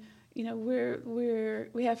 and you know,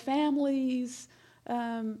 we have families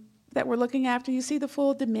that we're looking after. You see the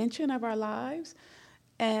full dimension of our lives,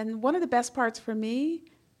 and one of the best parts for me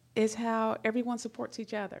is how everyone supports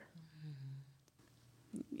each other.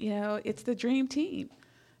 You know, it's the dream team,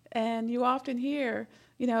 and you often hear,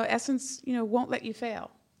 you know, Essence, you know, won't let you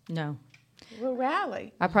fail. No. We'll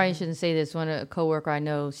rally. I probably shouldn't say this. A coworker I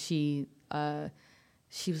know, she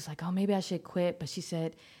was like, oh, maybe I should quit. But she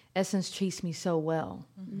said, Essence treats me so well.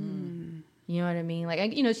 Mm-hmm. You know what I mean?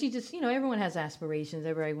 Like, she just, everyone has aspirations.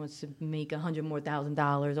 Everybody wants to make $100,000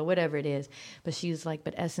 more or whatever it is. But she was like,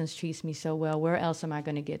 but Essence treats me so well. Where else am I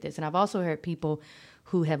going to get this? And I've also heard people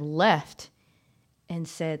who have left and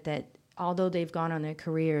said that although they've gone on their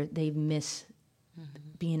career, they've missed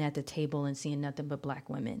being at the table and seeing nothing but Black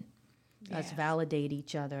women. Yes. Us validate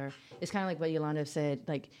each other. It's kind of like what Yolanda said.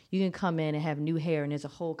 Like, you can come in and have new hair, and there's a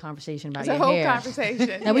whole conversation about your hair. There's a whole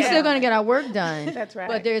conversation. Now, we're still going to get our work done. That's right.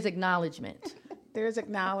 But there's acknowledgement. There's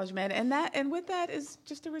acknowledgement. And with that is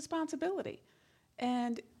just a responsibility.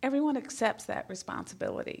 And everyone accepts that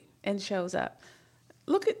responsibility and shows up.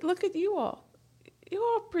 Look at you all. You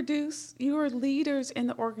all you are leaders in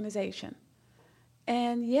the organization.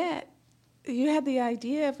 And yet, you had the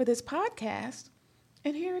idea for this podcast,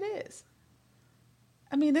 and here it is.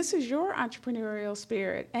 I mean, this is your entrepreneurial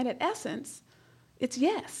spirit. And at Essence, it's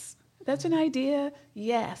yes. That's an idea.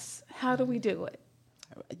 Yes. How do we do it?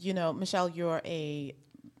 Michelle,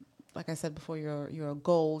 like I said before, your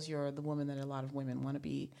goals, you're the woman that a lot of women want to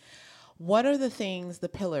be. What are the things, the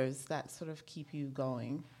pillars that sort of keep you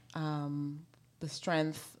going? The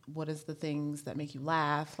strength, what is the things that make you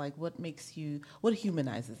laugh? Like, what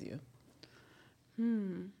humanizes you?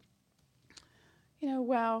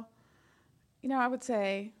 I would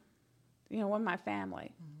say, my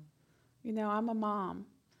family. I'm a mom.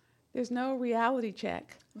 There's no reality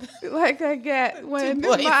check like I get when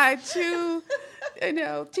my two,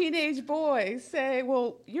 teenage boys say,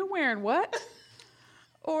 well, you're wearing what?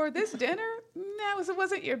 Or this dinner, no, it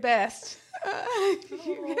wasn't your best.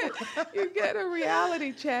 You get a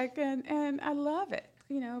reality check, and I love it,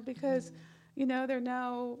 because, we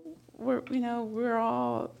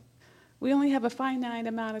only have a finite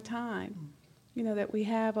amount of time, that we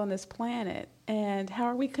have on this planet. And how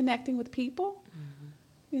are we connecting with people?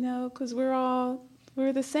 Because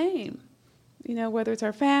we're the same, whether it's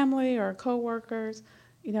our family or our coworkers,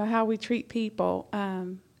 how we treat people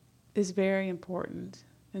is very important.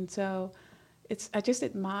 And so I just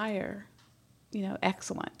admire,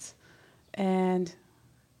 excellence. And,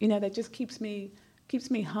 that just keeps me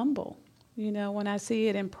humble, when I see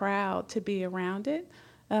it and proud to be around it,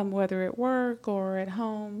 whether at work or at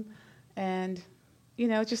home. And,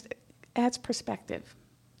 it just adds perspective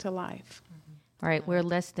to life. All right, we're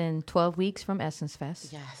less than 12 weeks from Essence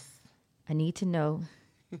Fest. Yes. I need to know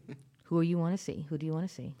who you want to see. Who do you want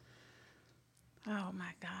to see? Oh,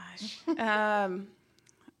 my gosh.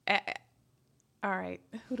 All right,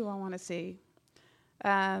 who do I want to see?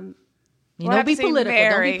 Don't be political.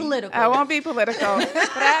 Mary. Don't be political. I won't be political, but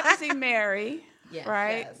I have to see Mary, yes,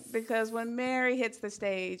 right? Yes. Because when Mary hits the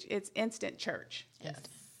stage, it's instant church. Yes.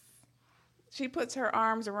 She puts her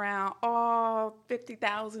arms around all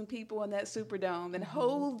 50,000 people in that Superdome and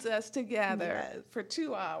holds us together for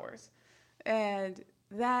 2 hours. And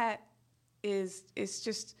that it's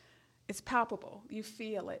palpable. You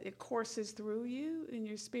feel it. It courses through you in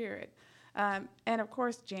your spirit. And, of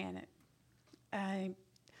course, Janet.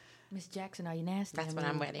 Miss Jackson, are you nasty? That's what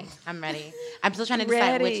I'm ready. I'm ready. I'm still trying to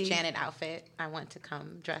decide which Janet outfit I want to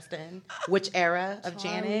come dressed in. Which era of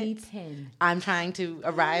Janet 10. I'm trying to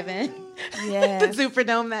arrive in. Yes. The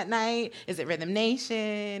Superdome that night. Is it Rhythm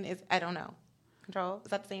Nation? I don't know. Control?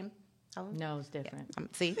 Is that the same? Oh. No, it's different. Yeah.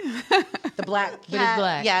 See? The black cat. But it's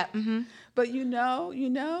black. Yeah. Mm-hmm. But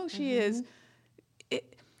she is.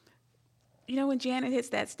 When Janet hits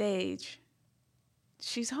that stage,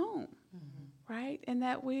 she's home. Right? And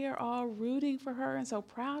that we are all rooting for her and so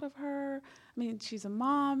proud of her. I mean, she's a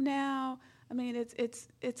mom now. I mean, it's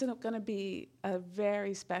going to be a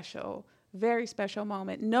very special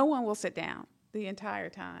moment. No one will sit down the entire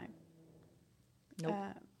time. Nope.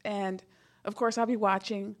 And, of course, I'll be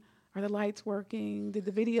watching. Are the lights working? Did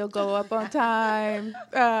the video go up on time?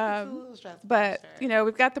 It's a little stressful, but, sure.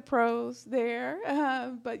 We've got the pros there.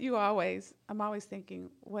 But I'm always thinking,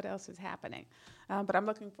 what else is happening? But I'm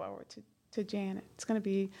looking forward to Janet. It's going to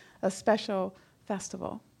be a special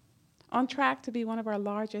festival. On track to be one of our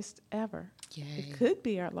largest ever. Yay. It could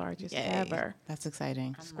be our largest ever. That's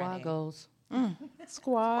exciting. Squad goals.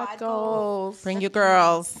 Squad goals. Bring your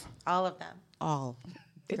girls. All of them. All.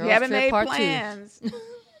 If Girls you haven't Trip made Part 2. plans,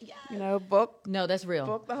 book No, that's real.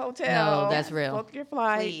 book the hotel. No, that's real. Book your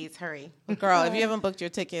flight. Please hurry. Girl, if you haven't booked your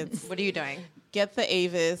tickets, What are you doing? get the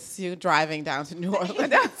Avis. You're driving down to New Orleans.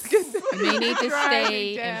 You may need to Driving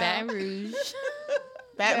stay in down. Baton Rouge.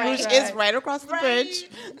 Baton Rouge Right. is right across the bridge.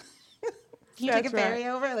 Can you take a That's right. ferry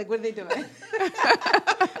over? Like, what are they doing?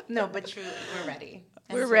 No, but truly, we're ready.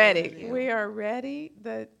 We're ready. We are ready.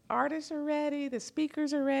 The artists are ready. The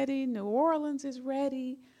speakers are ready. New Orleans is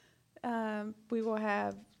ready. We will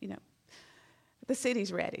have, the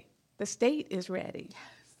city's ready. The state is ready.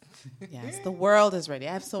 Yes, the world is ready.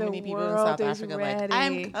 I have so The many people in world South is Africa ready. like,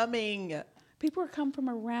 I'm coming. People are come from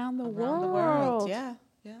around the Around world. the world.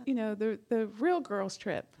 Yeah. The real girls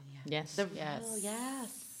trip. Yes.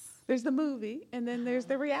 Yes. There's the movie, and then there's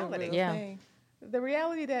the reality. real Yeah. thing. The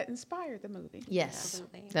reality that inspired the movie. Yes.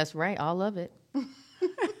 Absolutely. That's right. All of it.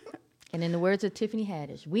 And in the words of Tiffany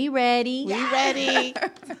Haddish, we ready. We ready.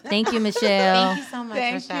 Thank you, Michelle. Thank you so much,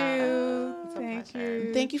 Thank Michelle. you. It's a Thank pleasure.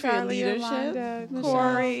 you. Thank you for your Charlie, leadership, Yolanda, Michelle.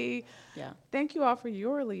 Corey. Yeah. Thank you all for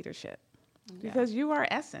your leadership because you are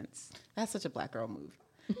essence. That's such a black girl move.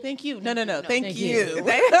 Thank you. No. Thank you. you.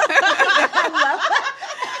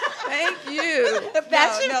 Thank you.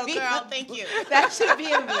 That should be girl. Thank you. That should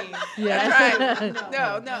be a meme. Yeah.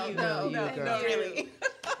 No, really.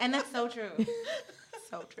 And that's so true.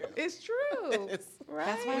 So true. It's true. Right.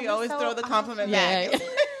 That's why We we're always so throw the compliment Yeah. back.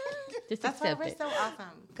 Just That's why accept we're it. so awesome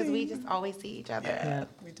because we just always see each other. Yeah.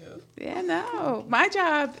 We do. Yeah, no. My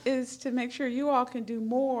job is to make sure you all can do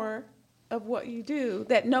more of what you do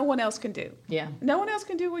that no one else can do. Yeah. No one else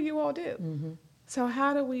can do what you all do. So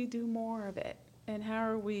how do we do more of it? And how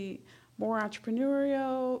are we more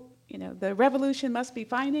entrepreneurial? The revolution must be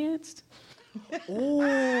financed.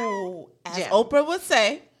 Ooh, as Yeah. Oprah would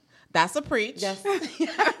say, that's a preach. Yes.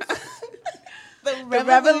 The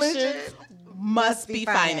revolution must be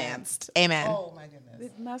financed. Amen. Oh my goodness.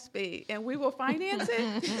 It must be. And we will finance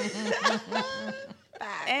it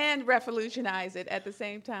and revolutionize it at the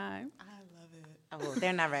same time. I love it. Oh,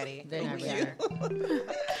 they're not ready. They're not We ready. are.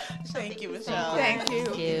 Thank you, Michelle. Thank you.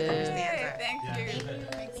 Thank you. Hey,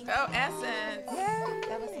 thank you. Oh, Essence.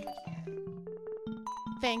 That was so much fun.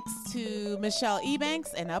 Thanks to Michelle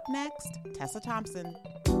Ebanks. And up next, Tessa Thompson.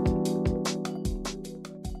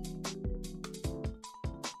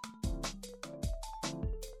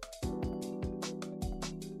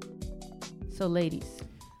 So, ladies,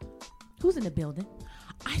 who's in the building?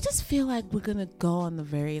 I just feel like we're gonna go on the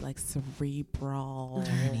very cerebral,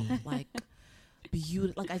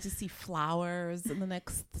 beautiful. I just see flowers in the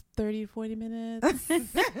next 30 to 40 minutes, and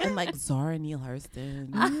Zara Neale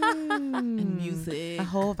Hurston and music. A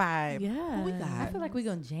whole vibe. Yeah, what we I got? feel like we're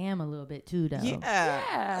going to jam a little bit too, though.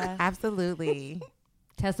 Yeah. Absolutely.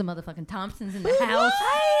 Tessa motherfucking Thompson's in the house.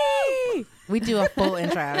 We do a full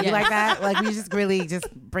intro. You like that? We just really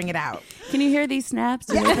just bring it out. Can you hear these snaps?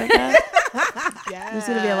 Do you hear that? There's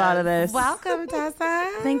going to be a lot of this. Welcome,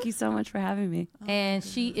 Tessa. Thank you so much for having me. And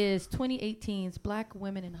she is 2018's Black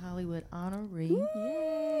Women in Hollywood honoree.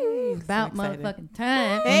 Yay. About So excited. motherfucking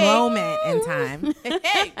time. Moment in time.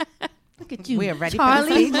 Hey, Look at you. We are ready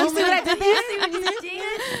Charlie. for the speech. You You see what I did there? see what you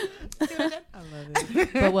did? I love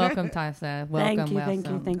it. But welcome, Tessa. Welcome,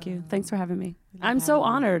 Thank you. Thanks for having me. I'm so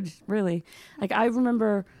honored, really. I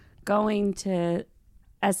remember going to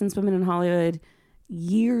Essence Women in Hollywood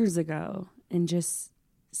years ago and just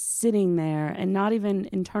sitting there and not even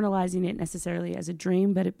internalizing it necessarily as a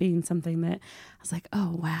dream, but it being something that I was like,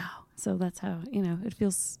 oh, wow. So that's how, it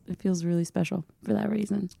feels really special for that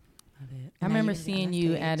reason. I remember seeing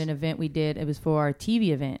you at an event we did. It was for our TV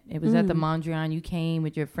event. It was at the Mondrian. You came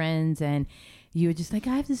with your friends and you were just like,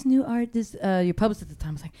 I have this new your publicist at the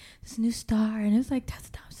time was like, this new star. And it was like,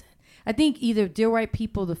 Tessa Thompson. I think either Dear White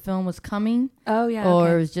People, the film was coming. Oh, yeah. Or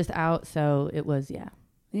okay. it was just out. So it was, Yeah.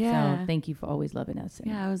 So thank you for always loving us. And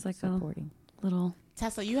Yeah, I was like supporting. a little...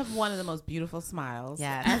 Tessa, you have one of the most beautiful smiles.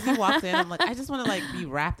 Yes. As you walked in, I'm like, I just want to be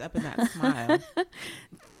wrapped up in that smile. Thanks.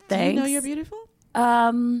 Do you know you're beautiful?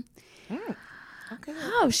 Okay.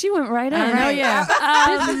 Oh, she went right in. I know, right. yeah.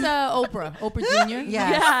 This is Oprah Jr. Yes,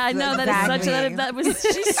 Yeah, I know exactly. that was you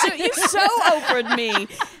so Oprah'd me.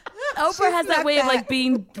 Oprah has that way of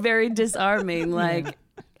being very disarming,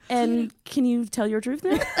 and can you tell your truth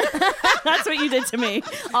now? That's what you did to me,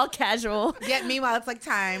 all casual. Yet meanwhile, it's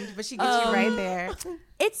timed, but she gets you right there.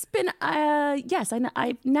 It's been yes,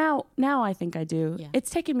 I now I think I do. Yeah. It's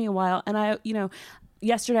taken me a while, and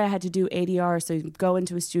yesterday I had to do ADR, so go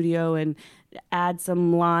into a studio and add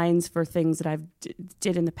some lines for things that I've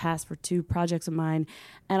did in the past for 2 projects of mine,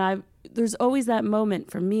 and there's always that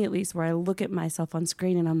moment for me at least where I look at myself on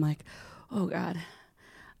screen and I'm like, oh God.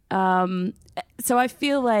 So I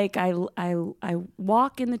feel like I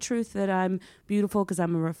walk in the truth that I'm beautiful because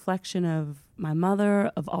I'm a reflection of my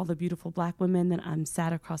mother, of all the beautiful Black women that I'm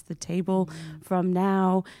sat across the table from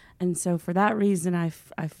now, and so for that reason I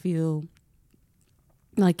feel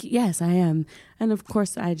like, yes, I am. And of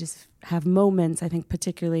course, I just have moments, I think,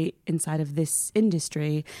 particularly inside of this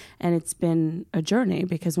industry. And it's been a journey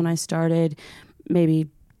because when I started maybe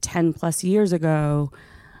 10 plus years ago,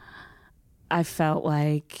 I felt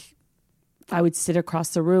like I would sit across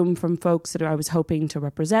the room from folks that I was hoping to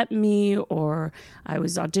represent me, or I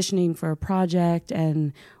was auditioning for a project,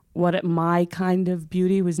 and my kind of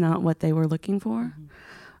beauty was not what they were looking for.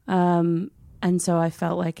 And so I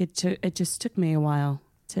felt like it just took me a while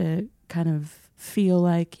to kind of feel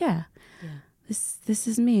like, this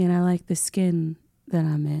is me, and I like the skin that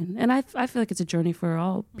I'm in. And I feel like it's a journey for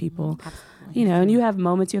all people, you know, and you have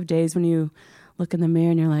moments, you have days when you look in the mirror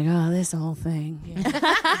and you're like, oh, this whole thing.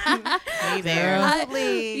 Hey there.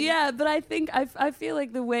 But I think I feel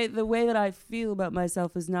like the way that I feel about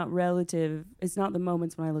myself is not relative. It's not the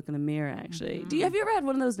moments when I look in the mirror, actually. Have you ever had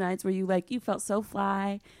one of those nights where you felt so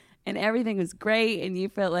fly and everything was great and you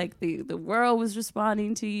felt like the world was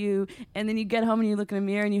responding to you, and then you get home and you look in the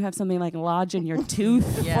mirror and you have something like lodge in your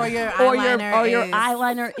tooth, or your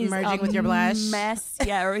eyeliner is merging with your blush mess,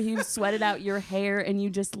 or you sweated out your hair and you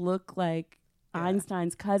just look like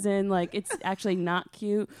Einstein's cousin. Like, it's actually not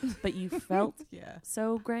cute, but you felt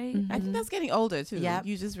so great. I think that's getting older too. Yep.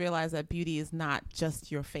 You just realize that beauty is not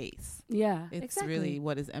just your face. Yeah, It's really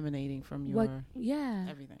what is emanating from your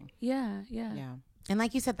everything. Yeah. And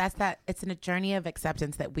like you said, it's a journey of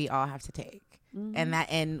acceptance that we all have to take. And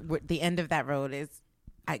the end of that road is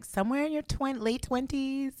like somewhere in your late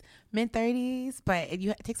 20s, mid 30s, but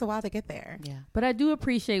it takes a while to get there. Yeah. But I do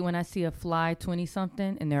appreciate when I see a fly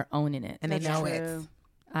 20-something and they're owning it. And they know it.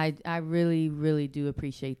 I really, really do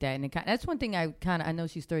appreciate that. And that's one thing I know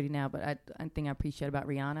she's 30 now, but I think I appreciate about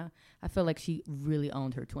Rihanna. I feel like she really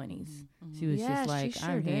owned her 20s. She was just like,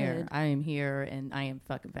 here, I am here, and I am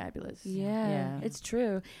fucking fabulous. Yeah, it's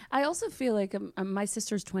true. I also feel like my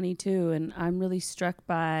sister's 22, and I'm really struck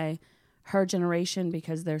by her generation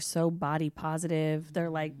because they're so body positive. They're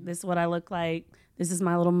like, this is what I look like. This is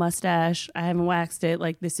my little mustache. I haven't waxed it.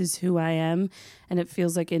 Like, this is who I am. And it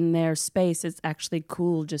feels like in their space, it's actually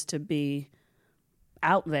cool just to be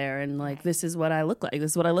out there and like, this is what I look like.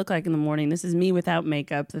 This is what I look like in the morning. This is me without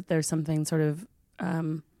makeup. That there's something sort of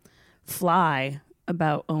fly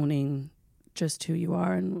about owning just who you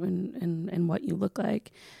are and what you look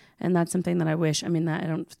like. And that's something that I wish. I mean, I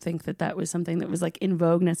don't think that was something that was like in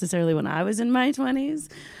vogue necessarily when I was in my 20s.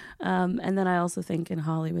 And then I also think in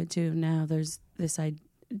Hollywood too, now there's this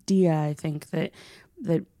idea, I think, that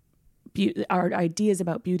our ideas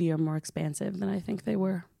about beauty are more expansive than I think they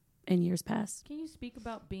were in years past. Can you speak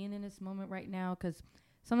about being in this moment right now? Because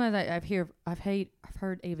sometimes I've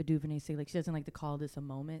heard Ava DuVernay say like she doesn't like to call this a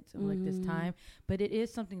moment or like this time, but it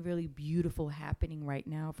is something really beautiful happening right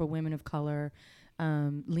now for women of color.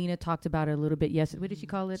 Lena talked about it a little bit yesterday. What did she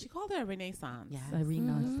call it? She called it a renaissance. Yes. A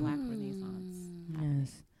renaissance. Black renaissance.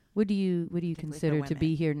 Yes. What do you consider to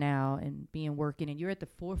be here now and being working, and you're at the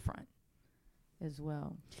forefront as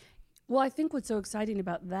well? Well, I think what's so exciting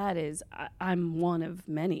about that is I'm one of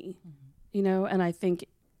many, you know, and I think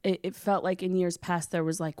it felt like in years past there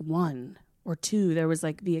was like one or two. There was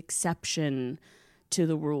like the exception to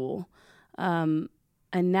the rule. And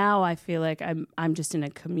now I feel like I'm just in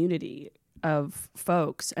a community of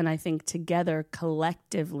folks, and I think together,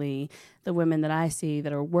 collectively, the women that I see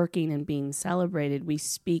that are working and being celebrated, we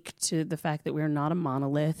speak to the fact that we're not a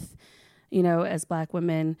monolith. You know, as Black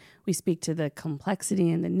women, we speak to the complexity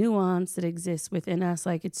and the nuance that exists within us.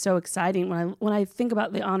 Like, it's so exciting when I think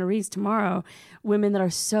about the honorees tomorrow, women that are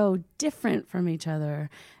so different from each other,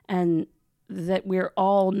 and that we're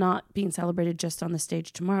all not being celebrated just on the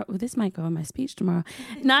stage tomorrow. Oh, this might go in my speech tomorrow.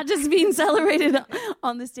 Not just being celebrated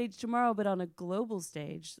on the stage tomorrow, but on a global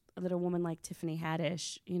stage, that a woman like Tiffany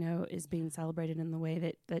Haddish, you know, is being celebrated in the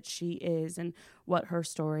way that she is and what her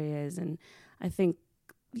story is. And I think,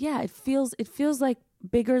 it feels like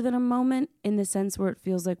bigger than a moment, in the sense where it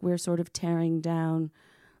feels like we're sort of tearing down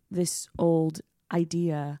this old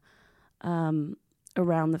idea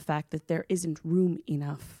around the fact that there isn't room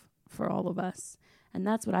enough for all of us. And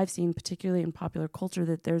that's what I've seen, particularly in popular culture,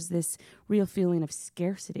 that there's this real feeling of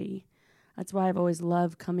scarcity. That's why I've always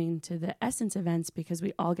loved coming to the Essence events, because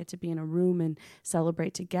we all get to be in a room and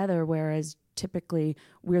celebrate together, whereas typically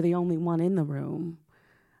we're the only one in the room.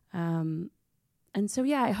 And so,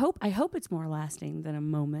 I hope it's more lasting than a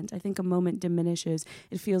moment. I think a moment diminishes.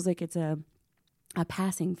 It feels like it's a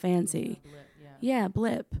passing fancy.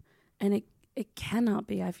 Blip. And it cannot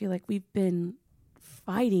be. I feel like we've been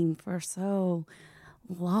fighting for so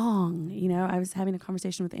long. You know, I was having a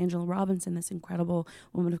conversation with Angela Robinson, this incredible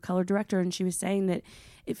woman of color director, and she was saying that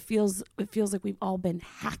it feels like we've all been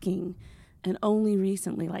hacking, and only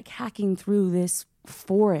recently, like hacking through this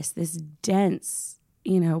forest, this dense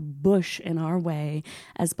bush in our way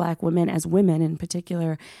as Black women, as women in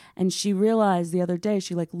particular. And she realized the other day,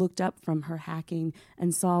 she like looked up from her hacking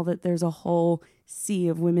and saw that there's a whole sea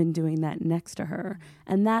of women doing that next to her.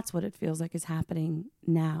 And that's what it feels like is happening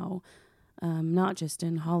now. Not just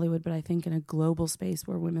in Hollywood, but I think in a global space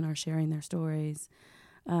where women are sharing their stories,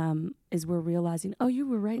 is we're realizing, oh, you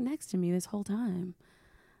were right next to me this whole time.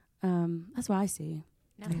 That's what I see.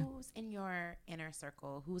 Now, who's in your inner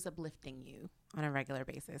circle? Who's uplifting you on a regular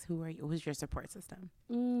basis? Who's your support system?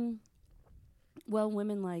 Well,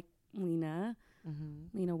 women like Lena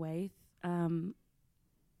Waithe.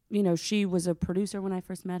 She was a producer when I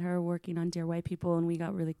first met her, working on Dear White People, and we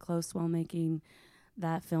got really close while making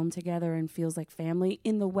that film together, and feels like family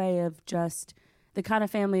in the way of just the kind of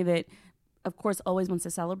family that, of course, always wants to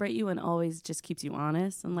celebrate you and always just keeps you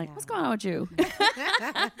honest. And like, what's going on with you?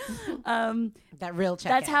 That real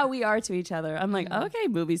check. That's how we are to each other. I'm like, okay,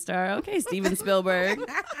 movie star. Okay, Steven Spielberg.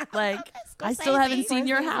 Like, I still haven't seen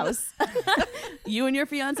your house. You and your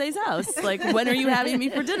fiance's house. Like, when are you having me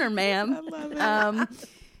for dinner, ma'am? I love it.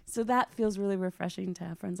 So that feels really refreshing to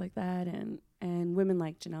have friends like that, and women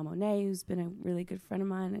like Janelle Monáe, who's been a really good friend of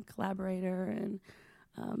mine and collaborator, and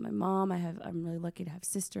my mom. I'm really lucky to have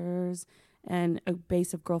sisters and a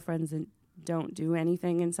base of girlfriends that don't do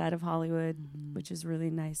anything inside of Hollywood, which is really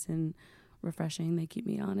nice and refreshing. They keep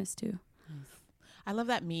me honest too. I love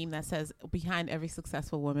that meme that says behind every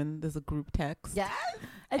successful woman there's a group text. Yeah.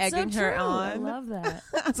 Egging her on. I love that.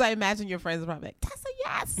 So I imagine your friends are probably like, Tessa,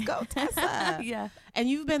 yes, go Tessa. Yeah. And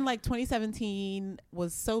you've been like 2017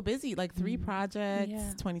 was so busy, like 3 projects,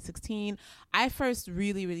 Yeah. 2016. I first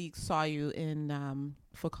really, really saw you in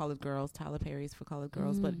For Colored Girls, Tyler Perry's For Colored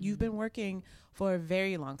Girls, but you've been working for a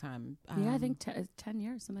very long time. I think 10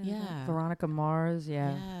 years, something like that. Veronica Mars,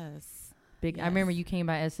 Yes. Big. Yes. I remember you came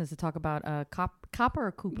by Essence to talk about Copper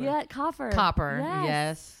or Cooper? Yeah, Copper. Copper, Yes.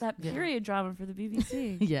 yes. That period drama for the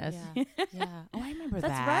BBC. Yes. Yeah. Yeah. Oh, I remember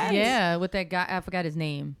That's that. right. Yeah, with that guy, I forgot his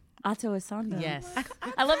name. Atto Asando. Yes.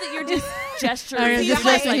 I love that you're just gesturing. I He's just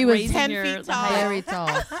like, like he was raising 10 your- feet the tall. height. Very tall.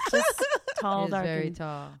 Just tall, He's dark, very and-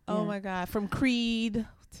 tall. Oh Yeah. my God. From Creed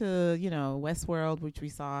to, Westworld, which we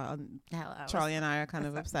saw on Charlie and I are kind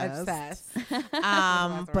of obsessed.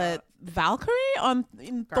 But Valkyrie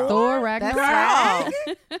in Girl. Thor Ragnarok. Ragnarok.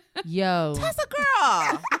 Yo. Tessa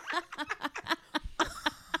girl.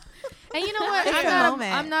 And you know what? It's a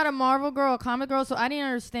moment. I'm not a Marvel girl, a comic girl, so I didn't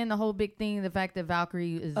understand the whole big thing. The fact that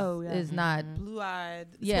Valkyrie is not Blue-eyed.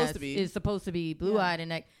 supposed to be. Is supposed to be blue-eyed, and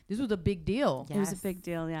like this was a big deal. It was a big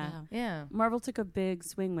deal, yeah. Yeah. Marvel took a big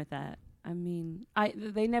swing with that. I mean,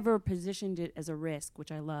 they never positioned it as a risk,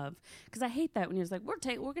 which I love, because I hate that when you're just like, we're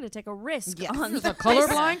going to take a risk Yes. on It's a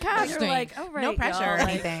colorblind You're casting. like, oh, right, No pressure y'all, or like,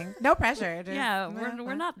 anything. No pressure. Just, Yeah,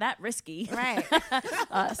 we're not that risky, Right.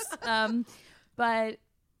 us.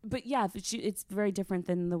 But yeah, it's very different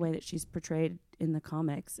than the way that she's portrayed in the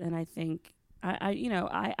comics, and I think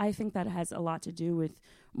I think that has a lot to do with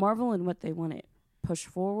Marvel and what they want to push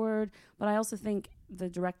forward. But I also think the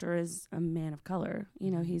director is a man of color.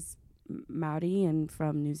 He's Maori and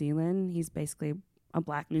from New Zealand. He's basically a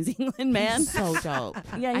Black New Zealand man. He's so dope.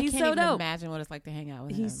 Yeah, he's I can't so even dope. imagine what it's like to hang out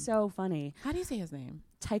with him. He's so funny. How do you say his name?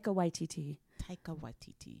 Taika Waititi. Taika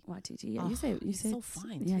Waititi. Yeah, Oh, you say he's so it's-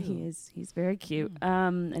 fine, Yeah, too. he is. He's very cute.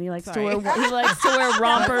 And he likes Sorry. to wear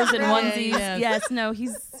rompers and Right, onesies. yes. Yes, no,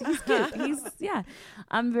 he's cute.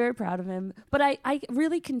 I'm very proud of him. But I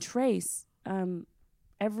really can trace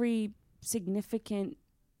every significant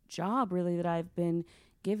job really that I've been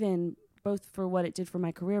given, both for what it did for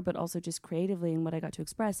my career, but also just creatively and what I got to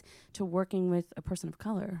express, to working with a person of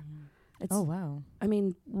color. It's, Oh wow. I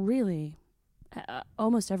mean, really,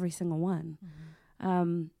 almost every single one,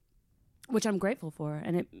 which I'm grateful for,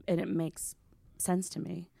 and it makes sense to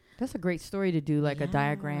me. That's a great story to do, like a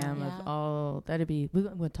diagram yeah. of all. That'd be.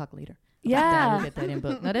 We'll talk later. Yeah. We'll get that in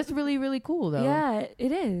book. No, that's really really cool though. Yeah,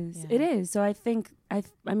 it is. Yeah. It is. So I think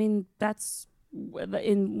I mean that's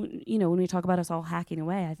when we talk about us all hacking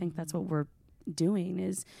away, I think that's what we're doing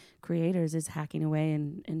as creators, is hacking away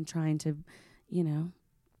and trying to,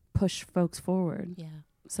 push folks forward. Yeah.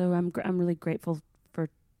 So I'm really grateful for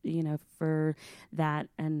that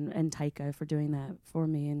and Taika for doing that for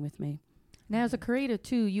me and with me. Now as a creator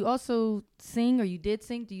too, you also sing, or you did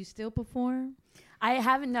sing. Do you still perform? I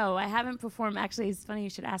haven't performed. Actually, it's funny you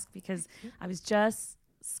should ask, because I was just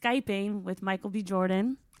Skyping with Michael B.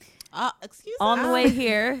 Jordan Excuse on me. the way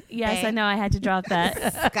here. Yes, Hey. I know I had to drop that.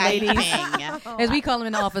 Skyping. As we call him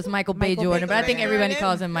in the office, Michael Bay Michael Jordan, Bay but I think Jordan. everybody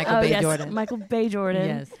calls him Michael Bay yes, Jordan. Michael Bay Jordan.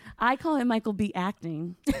 Yes. I call him Michael B.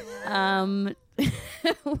 Acting.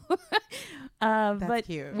 But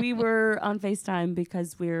cute. we were on FaceTime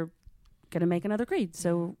because we're gonna make another Creed.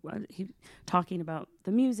 So he talking about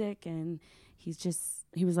the music, and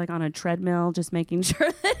he was like on a treadmill, just making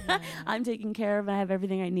sure that I'm taken care of. I have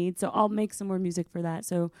everything I need. So I'll make some more music for that.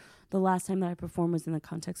 So the last time that I performed was in the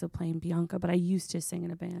context of playing Bianca, but I used to sing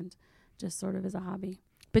in a band, just sort of as a hobby.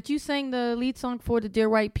 But you sang the lead song for the Dear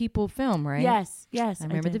White People film, right? Yes. I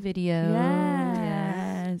remember the video.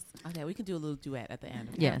 Yes. Okay, we can do a little duet at the end.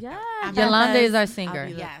 Okay? Yeah. Yeah. Yolanda is our singer.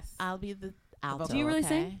 Yes. I'll be the alto. Do you really okay?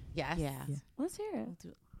 sing? Yes. Yeah. Let's hear it. We'll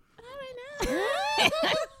do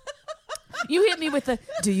it. You hit me with the,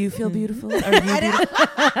 do you feel beautiful? Are you beautiful?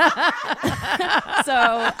 So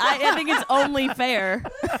I think it's only fair.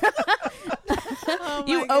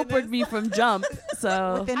 You Oprah'd me from jump.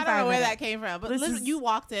 So Within I don't 5 know where minutes. that came from, but This listen, is- you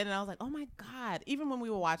walked in and I was like, oh my God. Even when we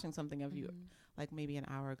were watching something of you, like maybe an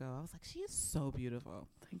hour ago, I was like, she is so beautiful.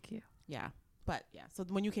 thank you. Yeah. But yeah, so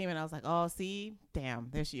when you came in, I was like, oh, see, damn,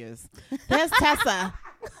 there she is. There's Tessa.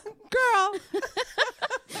 Girl.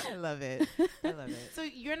 I love it. I love it. So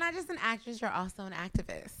you're not just an actress, you're also an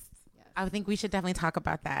activist. I think we should definitely talk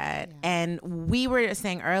about that. Yeah. And we were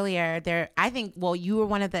saying earlier, you were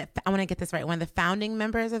one of the, I want to get this right, one of the founding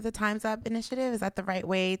members of the Time's Up initiative. Is that the right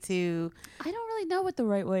way to? I don't really know what the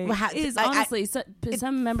right way Well, how- is. like, Honestly,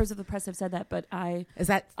 some members of the press have said that, but I'm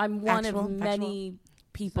one actual, of many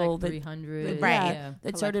people Like 300. Right.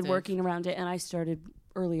 that started Collective. working around it, and I started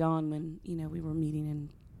early on when we were meeting in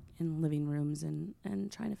living rooms and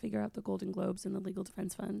trying to figure out the Golden Globes and the Legal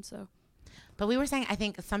Defense Fund. So, But we were saying, I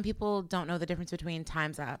think some people don't know the difference between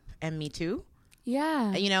Time's Up and Me Too.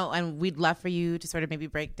 yeah, And we'd love for you to sort of maybe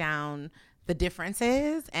break down the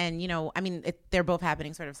differences. And, they're both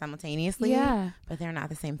happening sort of simultaneously. Yeah. But they're not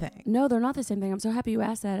the same thing. no, they're not the same thing. I'm so happy you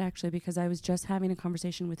asked that, actually, because I was just having a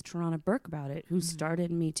conversation with Tarana Burke about it, who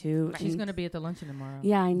started Me Too. She's going to be at the luncheon tomorrow.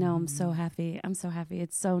 Yeah, I know. I'm so happy.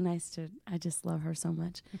 It's so nice I just love her so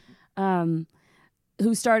much.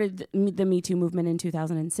 Who started the Me Too movement in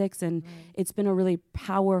 2006. And it's been a really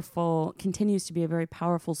powerful, continues to be a very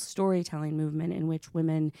powerful storytelling movement in which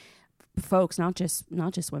folks, not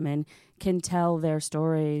just women, can tell their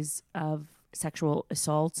stories of sexual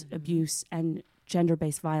assault, abuse, and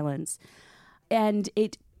gender-based violence. And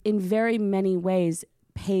it, in very many ways,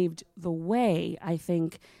 paved the way, I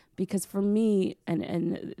think, because for me,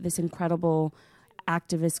 and this incredible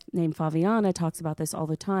activist named Faviana talks about this all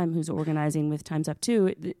the time, who's organizing with Time's Up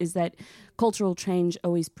too, is that cultural change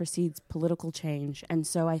always precedes political change. And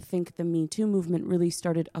so I think the Me Too movement really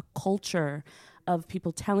started a culture of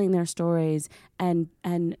people telling their stories and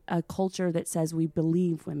a culture that says we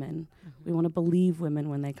believe women. We want to believe women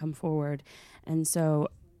when they come forward. And so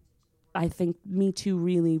I think Me Too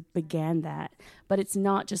really began that. But it's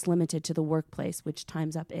not just limited to the workplace, which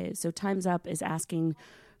Time's Up is. So Time's Up is asking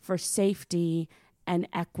for safety and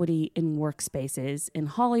equity in workspaces in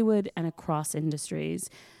Hollywood and across industries.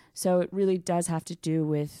 So it really does have to do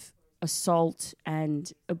with assault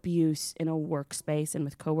and abuse in a workspace and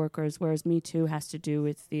with coworkers, whereas Me Too has to do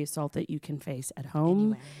with the assault that you can face at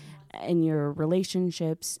home, in your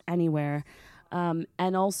relationships, anywhere.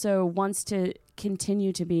 And also wants to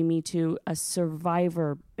continue to be Me Too a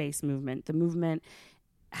survivor-based movement. The movement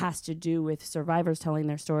has to do with survivors telling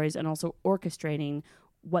their stories and also orchestrating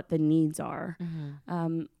what the needs are.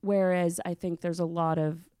 Whereas I think there's a lot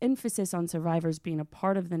of emphasis on survivors being a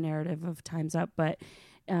part of the narrative of Time's Up, but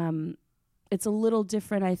it's a little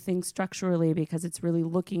different, I think, structurally, because it's really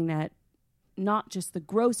looking at not just the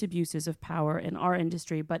gross abuses of power in our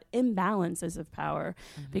industry, but imbalances of power.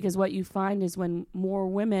 Because what you find is when more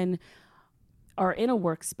women are in a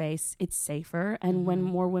workspace, it's safer. And when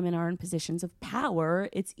more women are in positions of power,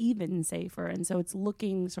 it's even safer. And so it's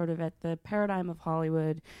looking sort of at the paradigm of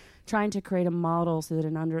Hollywood, trying to create a model so that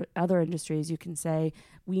in other industries you can say,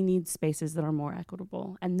 we need spaces that are more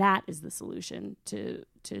equitable. And that is the solution to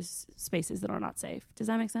spaces that are not safe. Does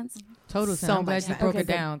that make sense? Total sense. So I'm glad much you sense. broke Okay, it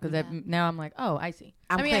down, because now I'm like, oh, I see.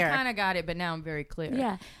 I'm I mean, clear. I kind of got it, but now I'm very clear.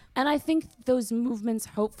 Yeah. And I think those movements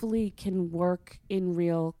hopefully can work in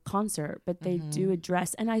real concert, but they do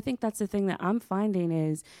address, and I think that's the thing that I'm finding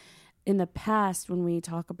is in the past when we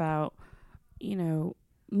talk about,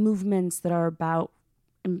 movements that are about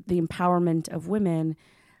the empowerment of women,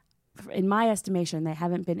 in my estimation, they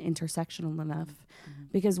haven't been intersectional enough,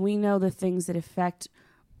 because we know the things that affect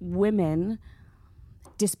women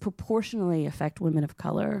disproportionately affect women of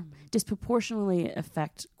color, disproportionately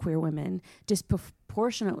affect queer women,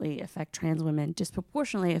 disproportionately affect trans women,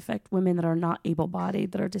 disproportionately affect women that are not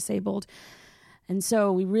able-bodied, that are disabled. And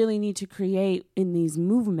so we really need to create in these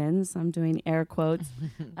movements, I'm doing air quotes,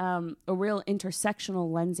 a real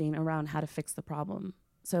intersectional lensing around how to fix the problem.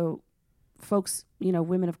 So folks,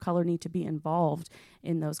 women of color need to be involved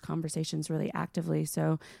in those conversations really actively.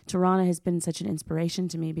 So Tarana has been such an inspiration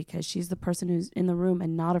to me because she's the person who's in the room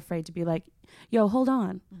and not afraid to be like, yo, hold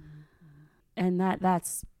on. And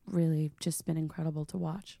that's really just been incredible to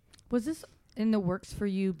watch. Was this in the works for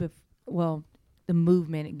you? The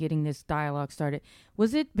movement and getting this dialogue started,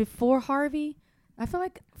 was it before Harvey? I feel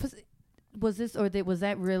like was this or was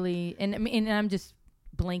that really? And I mean, and I'm just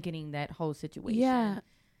blanketing that whole situation. Yeah,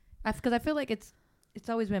 because I feel like it's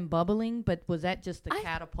always been bubbling, but was that just the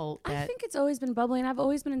catapult? I think it's always been bubbling. I've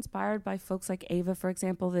always been inspired by folks like Ava, for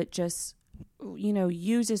example, that just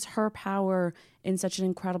uses her power in such an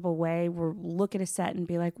incredible way. We'll look at a set and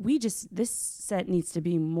be like, this set needs to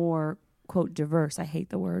be more, quote, diverse. I hate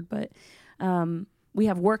the word, but we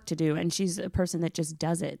have work to do. And she's a person that just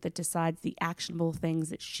does it, that decides the actionable things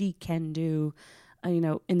that she can do,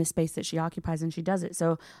 in the space that she occupies, and she does it.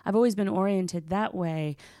 So I've always been oriented that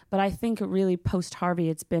way. But I think really post-Harvey,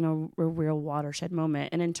 it's been a real watershed moment.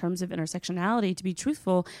 And in terms of intersectionality, to be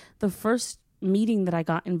truthful, the first meeting that I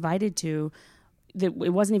got invited to, that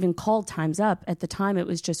it wasn't even called Time's Up. At the time, it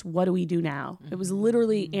was just, what do we do now? It was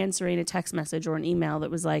literally answering a text message or an email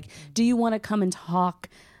that was like, do you want to come and talk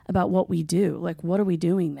about what we do? Like, what are we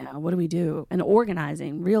doing now? What do we do? And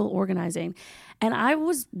organizing, real organizing. And I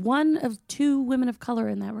was one of 2 women of color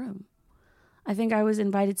in that room. I think I was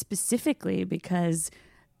invited specifically because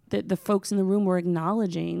the folks in the room were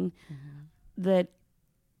acknowledging that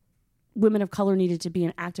women of color needed to be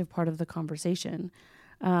an active part of the conversation.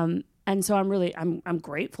 And so I'm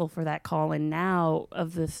grateful for that call. And now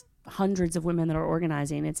of the hundreds of women that are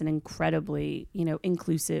organizing, it's an incredibly,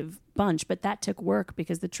 inclusive bunch. But that took work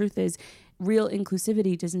because the truth is real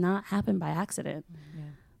inclusivity does not happen by accident. Yeah.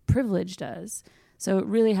 Privilege does. So it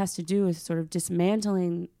really has to do with sort of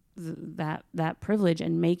dismantling that privilege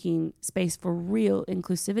and making space for real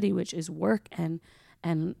inclusivity, which is work and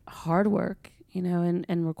hard work,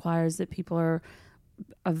 and requires that people are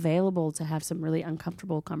available to have some really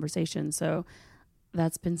uncomfortable conversations. So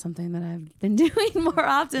that's been something that I've been doing more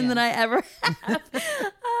often than I ever have.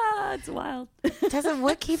 It's wild. Tessa,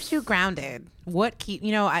 what keeps you grounded?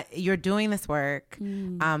 You're doing this work.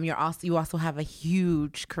 You also have a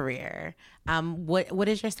huge career. What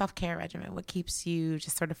is your self-care regimen? What keeps you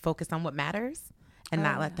just sort of focused on what matters and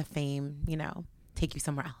not let the fame, take you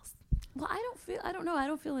somewhere else? Well, I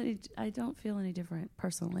don't feel any different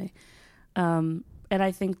personally. And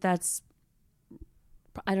I think that's,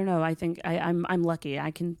 I don't know. I think I'm lucky.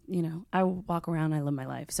 I can, I walk around, I live my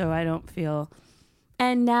life. So I don't feel,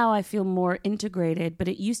 and now I feel more integrated, but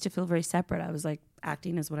it used to feel very separate. I was like,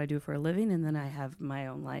 acting is what I do for a living, and then I have my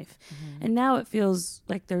own life. And now it feels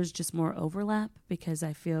like there's just more overlap because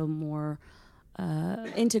I feel more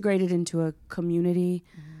integrated into a community.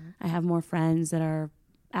 I have more friends that are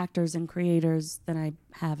actors and creators than I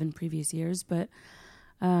have in previous years. But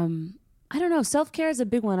I don't know. Self-care is a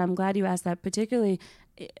big one. I'm glad you asked that, particularly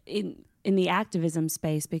in the activism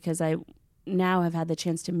space, because I now have had the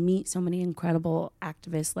chance to meet so many incredible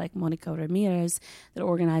activists like Monica Ramirez that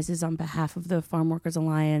organizes on behalf of the Farm Workers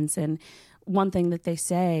Alliance. And one thing that they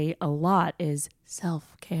say a lot is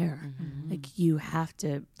self-care. Like, you have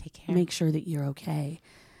to make sure that you're okay.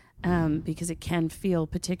 Because it can feel,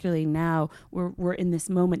 particularly now, we're in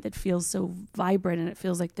this moment that feels so vibrant, and it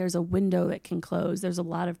feels like there's a window that can close. There's a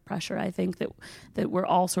lot of pressure, I think, that we're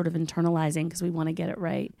all sort of internalizing because we want to get it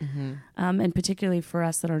right. And particularly for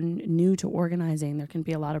us that are new to organizing, there can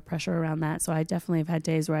be a lot of pressure around that. So I definitely have had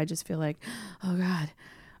days where I just feel like, oh God.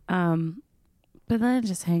 But then I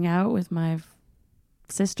just hang out with my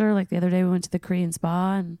sister. Like the other day we went to the Korean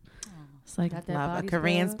spa, and it's like, love a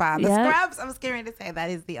Korean spa. The scrubs, I was scared to say, that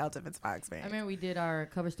is the ultimate spa experience. I remember we did our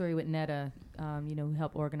cover story with Netta, who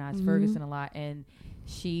helped organize Ferguson a lot. And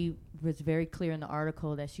she was very clear in the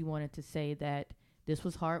article that she wanted to say that this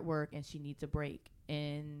was hard work and she needs a break.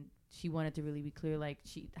 And she wanted to really be clear, like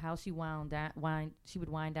she would wind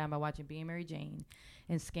down by watching Being Mary Jane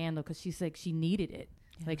and Scandal, because she's like, she needed it.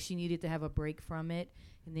 Yeah. Like, she needed to have a break from it,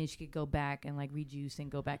 and then she could go back and like rejuice and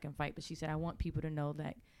go back and fight. But she said, I want people to know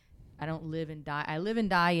that I don't live and die. I live and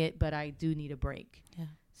diet, but I do need a break. Yeah.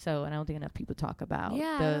 So, and I don't think enough people talk about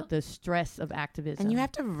the stress of activism. And you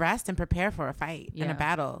have to rest and prepare for a fight and a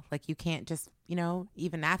battle. Like, you can't just,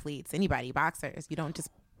 even athletes, anybody, boxers, you don't just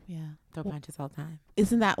throw punches all the time.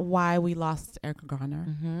 Isn't that why we lost Erica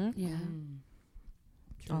Garner? Yeah.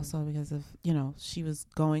 Also because of, she was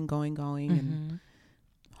going and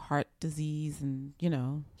heart disease, and,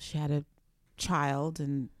 she had a child,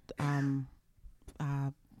 and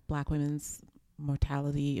Black women's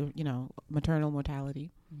mortality, maternal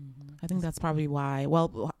mortality. I think that's probably why.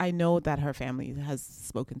 Well, I know that her family has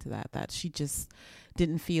spoken to that she just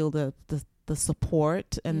didn't feel the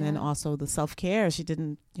support, and then also the self-care. She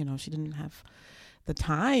didn't have the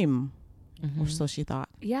time, or so she thought.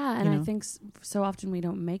 Yeah, and I think so often we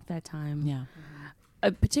don't make that time. Yeah.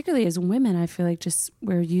 Particularly as women, I feel like just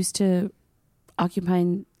we're used to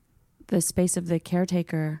occupying the space of the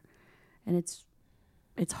caretaker, and it's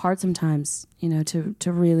hard sometimes, to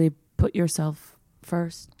really put yourself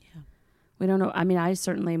first. Yeah. We don't know. I mean, my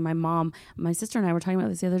sister and I were talking about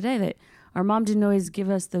this the other day, that our mom didn't always give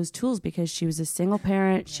us those tools because she was a single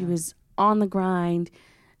parent. Yeah. She was on the grind.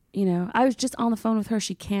 I was just on the phone with her.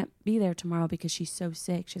 She can't be there tomorrow because she's so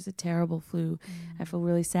sick. She has a terrible flu. I feel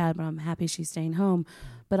really sad, but I'm happy she's staying home.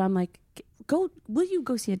 But I'm like, will you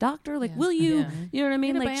go see a doctor? Like, will you, you know what I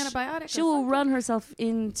mean? Get like antibiotic she will run herself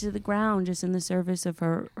into the ground just in the service of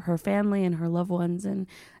her family and her loved ones, and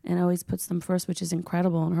always puts them first, which is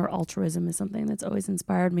incredible. And her altruism is something that's always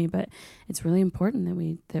inspired me. But it's really important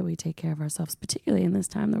that we take care of ourselves, particularly in this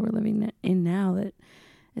time that we're living in now that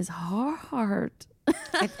is hard.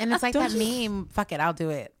 And it's like that meme, fuck it, I'll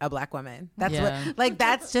do it, a Black woman. That's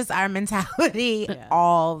that's just our mentality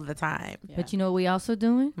all the time. Yeah. But you know what we also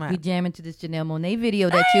doing? What? We jamming to this Janelle Monáe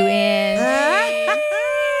video that you in.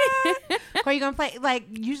 Are you gonna play? Like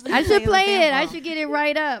usually, I should play it. I should get it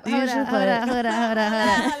right up. Hold up.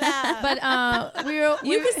 But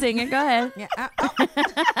you can sing it. Go ahead. Yeah. Oh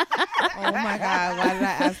my God! Why did I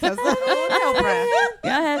ask so? Go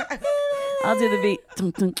ahead. I'll do the beat.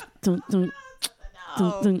 Don't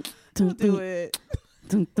do it.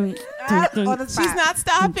 She's not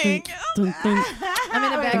stopping. I'm in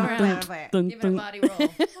the background. Give it a body roll.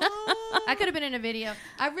 I could have been in a video.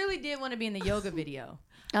 I really did want to be in the yoga video.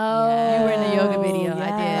 Oh, you were in the yoga video. Yes.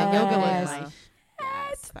 I did. Yoga was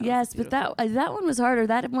my Yes, but that one was harder.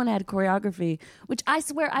 That one had choreography, which I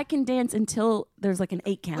swear I can dance until there's like an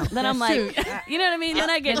 8 count. Then I'm like, you know what I mean? Then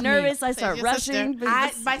I get nervous. I start rushing.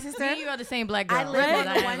 My sister, you are the same Black girl. I live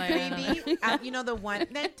on the 1 3 beat. You know the 1,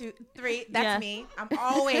 then 2, 3. That's me. I'm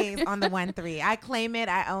always on the 1 3. I claim it.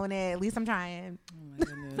 I own it. At least I'm trying. Oh my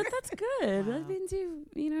goodness. But that's good. That means you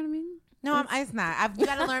know what I mean? No, it's not. You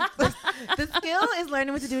got to learn. The skill is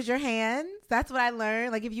learning what to do with your hands. That's what I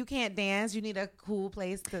learned. Like if you can't dance, you need a cool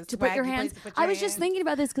place to put your hands. I was just thinking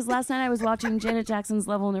about this because last night I was watching Janet Jackson's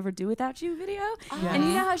 "Love Will Never Do Without You" video, and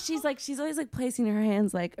you know how she's always like placing her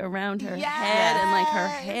hands like around her head and like her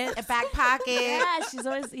hips, a back pocket. Yeah, she's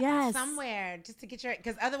always somewhere just to get your,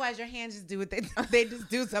 because otherwise your hands just do what they just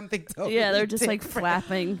do something totally. Yeah, they're just like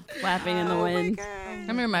flapping in the wind. I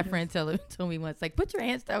remember my friend told me once, like, put your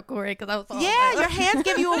hands down, Corey, because I was all your hands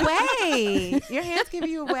give you away. Your hands give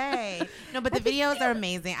you away. No, but the videos are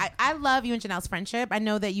amazing. I love you and Janelle's friendship. I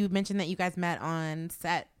know that you mentioned that you guys met on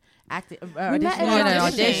set.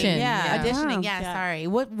 Audition. Yeah, auditioning. Yeah, sorry.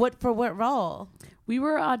 For what role? We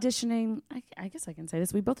were auditioning. I guess I can say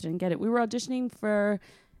this. We both didn't get it. We were auditioning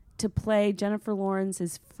to play Jennifer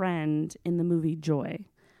Lawrence's friend in the movie Joy.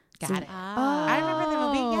 Got it. I remember the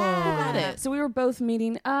movie. Yeah. Who got it? So we were both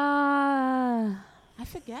meeting. I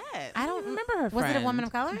forget. I don't remember her friend. Was it a woman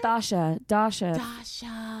of color? Dasha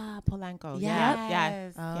Polanco.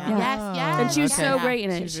 Yes. Yes. And she was so great in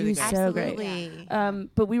it. She was so great.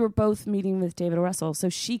 But we were both meeting with David Russell. So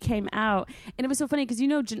she came out, and it was so funny because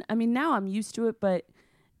now I'm used to it, but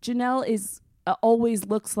Janelle is always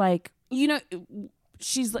looks like, you're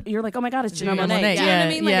like, oh my God, it's Janelle Monáe. You know what I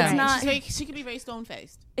mean? Like it's not. She can be very stone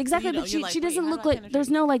faced. Exactly, but she doesn't look like there's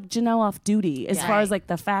no like Janelle off duty as far as like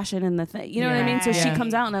the fashion and the thing. You know what I mean? So she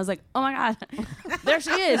comes out and I was like, oh my God, there she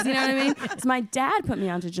is. You know what I mean? So my dad put me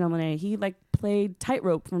onto Janelle Monáe. He like played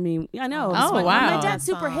tightrope for me. I know. Oh wow. My dad's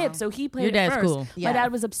super hip, so he played it first. Cool. My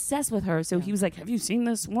dad was obsessed with her, so he was like, have you seen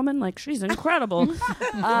this woman? Like she's incredible.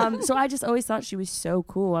 So I just always thought she was so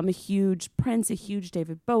cool. I'm a huge Prince, a huge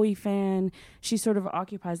David Bowie fan. She sort of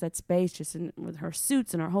occupies that space just with her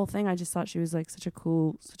suits and her whole thing. I just thought she was like such a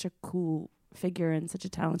cool figure and such a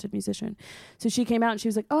talented musician. So she came out and she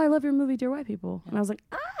was like, oh, I love your movie Dear White People. And I was like,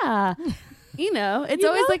 it's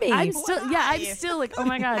always like me. I'm still like, oh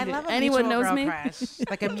my God, I love anyone knows me crush.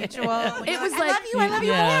 Like a mutual. It was like, I love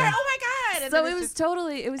you more. Oh my God. And so it was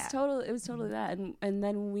totally that. And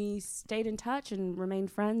then we stayed in touch and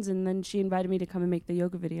remained friends, and then she invited me to come and make the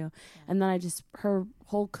yoga video. And then her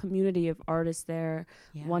whole community of artists there,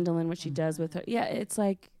 Wendell, what she does with her. Yeah, it's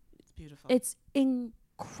like it's beautiful. It's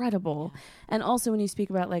incredible. And also when you speak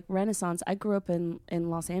about like Renaissance, I grew up in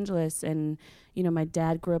Los Angeles, and my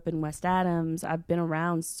dad grew up in West Adams. I've been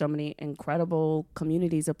around so many incredible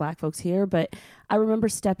communities of Black folks here, but I remember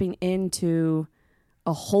stepping into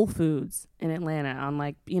a Whole Foods in Atlanta on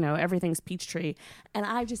like, everything's Peachtree. And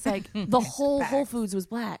I just like, the whole Whole Foods was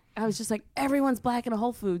black. I was just like, everyone's black in a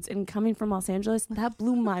Whole Foods. And coming from Los Angeles, that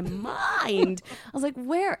blew my mind. I was like,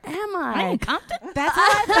 where am I? That's how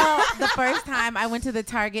I felt the first time I went to the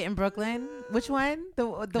Target in Brooklyn. Which one? The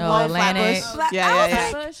one Atlantic.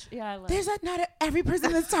 Flatbush. Yeah, There's not every person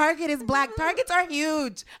in this Target is black. Targets are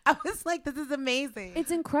huge. I was like, this is amazing.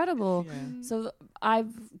 It's incredible. Yeah. So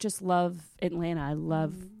I've just love Atlanta. I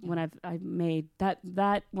love when I made that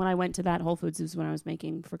when I went to that Whole Foods was when I was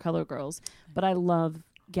making for Color Girls. But I love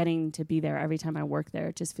getting to be there every time I work there.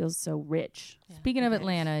 It just feels so rich. Yeah. Speaking of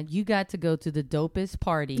Atlanta, you got to go to the dopest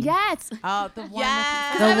party. Yes. Oh, the one.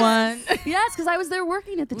 Yes. The one. Yes, because I was there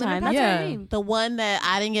working at the time. That's what I mean. The one that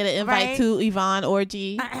I didn't get an invite to, Yvonne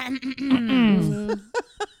Orgy.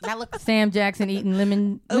 That looked Sam Jackson eating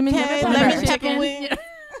lemon lemon pepper chicken.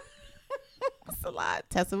 That's a lot.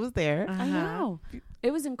 Tessa was there. I know.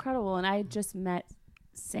 It was incredible. And I just met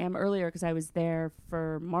Sam earlier because I was there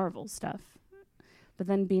for Marvel stuff. But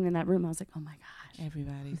then being in that room, I was like, oh my gosh.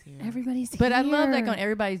 Everybody's here. Everybody's here. But I love like on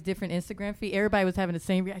everybody's different Instagram feed. Everybody was having the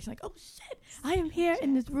same reaction. Like, oh shit, I am here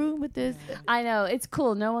in this room with this. I know. It's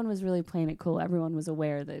cool. No one was really playing it cool. Everyone was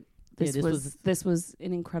aware that this was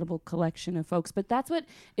an incredible collection of folks. But that's what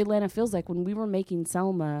Atlanta feels like. When we were making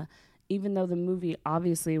Selma, even though the movie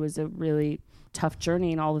obviously was a really tough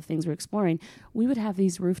journey and all the things we're exploring, we would have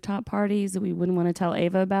these rooftop parties that we wouldn't want to tell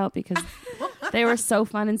Ava about because they were so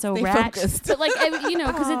fun and so ratchet. But like,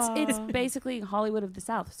 because it's basically Hollywood of the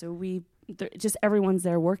South. So just everyone's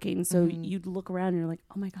there working. So you'd look around and you're like,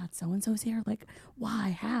 oh my God, so-and-so's here. Like,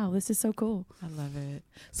 why? How? This is so cool. I love it.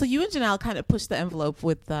 So you and Janelle kind of pushed the envelope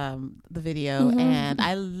with the video. And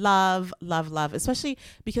I love, especially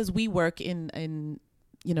because we work in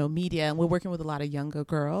media, and we're working with a lot of younger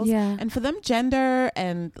girls. Yeah. And for them, gender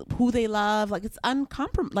and who they love, like it's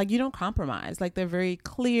like you don't compromise. Like they're very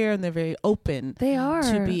clear and they're very open. They are.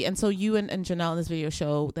 To be. And so you and Janelle in this video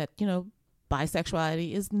show that,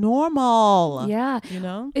 bisexuality is normal. Yeah.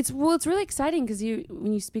 It's really exciting because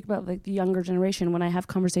when you speak about like the younger generation, when I have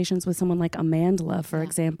conversations with someone like Amandla, for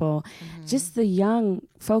example, just the young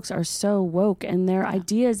folks are so woke and their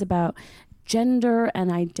ideas about gender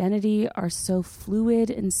and identity are so fluid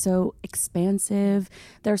and so expansive.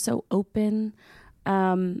 They're so open.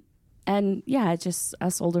 And just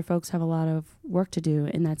us older folks have a lot of work to do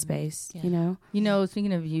in that space, Speaking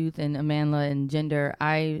of youth and Amandla and gender,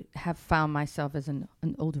 I have found myself as an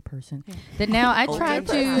older person that now I try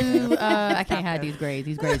to, I can't hide these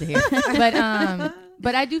grades are here.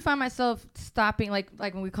 But I do find myself stopping, like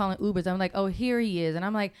when we call it Ubers, I'm like, oh, here he is. And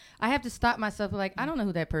I'm like, I have to stop myself. Like, I don't know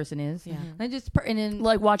who that person is. Yeah. And then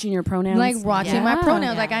like watching your pronouns. Like watching my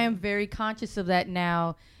pronouns. Yeah. Like I am very conscious of that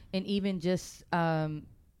now. And even just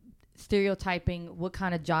stereotyping what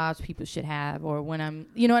kind of jobs people should have, or when I'm,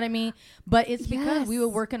 you know what I mean? But it's because we were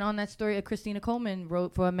working on that story that Christina Coleman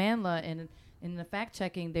wrote for Amandla, and in the fact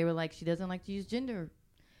checking, they were like, she doesn't like to use gender.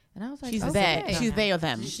 And I was like, she's okay. they. She's they or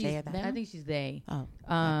them. I think she's they. Oh.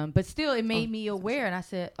 But still, it made me aware, and I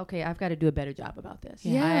said, okay, I've got to do a better job about this.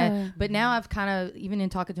 Yeah. But now I've kind of, even in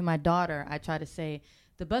talking to my daughter, I try to say,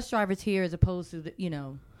 the bus driver's here as opposed to the, Yeah.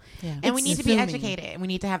 And we need to be educated, and we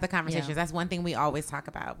need to have the conversations. Yeah. That's one thing we always talk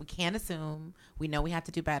about. We can't assume. We know we have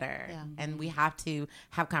to do better, and we have to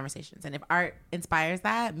have conversations. And if art inspires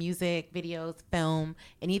that, music, videos, film,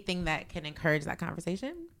 anything that can encourage that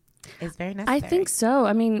conversation is very necessary. I think so.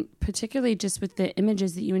 I mean, particularly just with the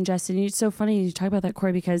images that you ingest. And it's so funny you talk about that,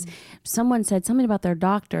 Corey, because someone said something about their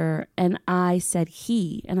doctor, and I said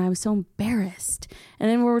he, and I was so embarrassed.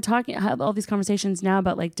 And then we were talking, have all these conversations now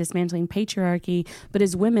about like dismantling patriarchy, but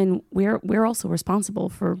as women, we're also responsible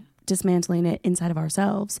for dismantling it inside of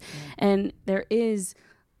ourselves. And there is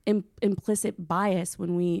implicit bias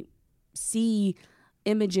when we see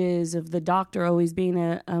images of the doctor always being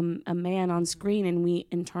a man on screen, and we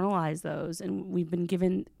internalize those, and we've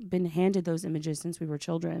been handed those images since we were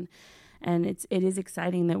children. And it is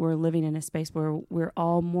exciting that we're living in a space where we're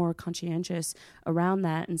all more conscientious around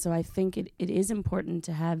that. And so I think it is important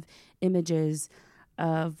to have images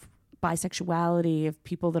of bisexuality, of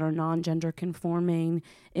people that are non-gender conforming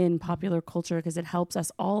in popular culture, because it helps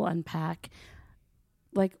us all unpack,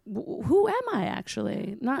 like, who am I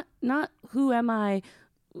actually? Not who am I?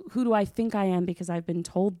 Who do I think I am because I've been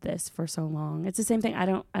told this for so long? It's the same thing. I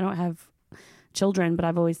don't have children, but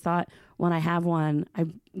I've always thought when I have one, I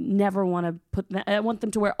never want to put that, I want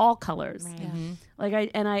them to wear all colors. Right.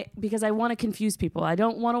 Mm-hmm. Because I want to confuse people. I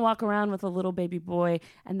don't want to walk around with a little baby boy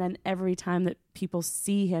and then every time that people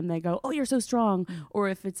see him, they go, oh, you're so strong. Or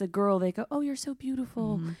if it's a girl, they go, oh, you're so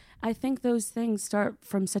beautiful. I think those things start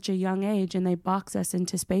from such a young age and they box us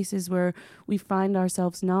into spaces where we find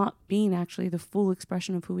ourselves not being actually the full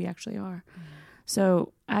expression of who we actually are.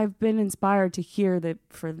 So I've been inspired to hear that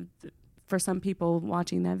for some people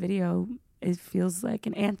watching that video, it feels like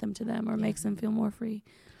an anthem to them or makes them feel more free.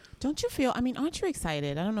 Don't you feel, I mean, aren't you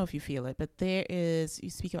excited? I don't know if you feel it, but you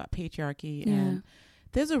speak about patriarchy and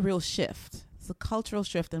there's a real shift. It's a cultural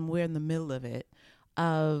shift and we're in the middle of it,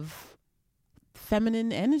 of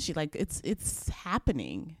feminine energy. Like it's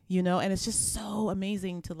happening, you know, and it's just so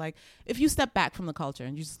amazing to like, if you step back from the culture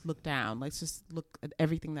and you just look down, let's just look at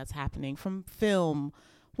everything that's happening from film,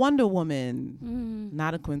 Wonder Woman,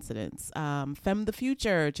 not a coincidence. Femme the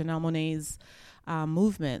Future, Janelle Monáe's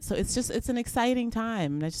movement. So it's an exciting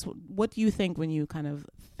time. And what do you think when you kind of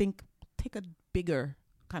take a bigger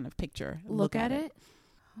kind of picture, Look at it?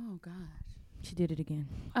 Oh gosh, she did it again.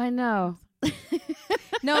 I know.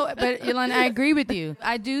 No, but Yolanda, I agree with you.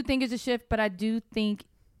 I do think it's a shift, but I do think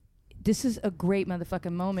this is a great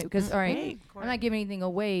motherfucking moment because, all right, I'm not giving anything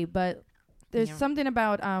away, but there's something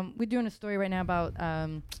about, we're doing a story right now about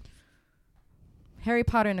Harry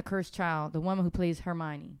Potter and the Cursed Child, the woman who plays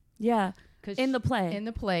Hermione. Yeah. In the play. In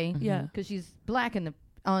the play. Yeah. Because she's black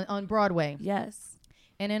on Broadway. Yes.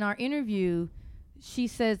 And in our interview, she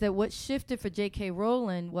says that what shifted for J.K.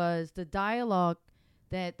 Rowling was the dialogue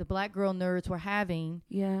that the black girl nerds were having.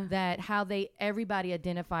 Yeah. That how everybody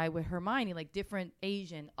identified with Hermione, like different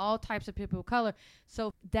Asian, all types of people of color.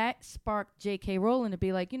 So that sparked J.K. Rowling to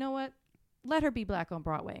be like, you know what? Let her be black on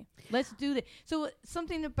Broadway. Let's do that. So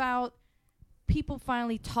something about people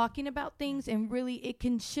finally talking about things and really it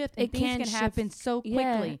can shift and things can happen so quickly.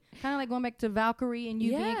 Yeah. Kind of like going back to Valkyrie and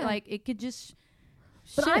you being like, it could just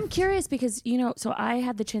But shift. I'm curious because, you know, so I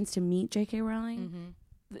had the chance to meet J.K. Rowling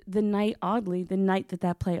the night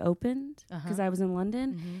that play opened because I was in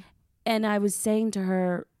London. And I was saying to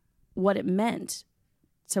her what it meant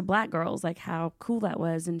to black girls, like how cool that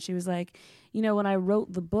was. And she was like, you know, when I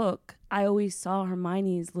wrote the book, I always saw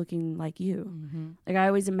Hermione as looking like you. Like I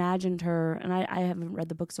always imagined her, and I haven't read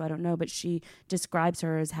the book, so I don't know, but she describes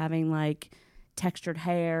her as having like textured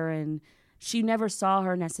hair, and she never saw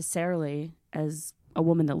her necessarily as a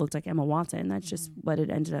woman that looked like Emma Watson. That's just what it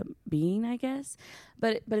ended up being, I guess.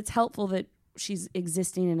 But it's helpful that she's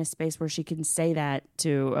existing in a space where she can say that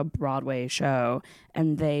to a Broadway show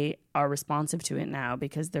and they are responsive to it now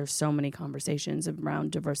because there's so many conversations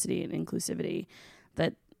around diversity and inclusivity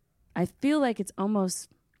that I feel like it's almost,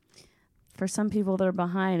 for some people that are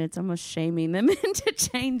behind, it's almost shaming them into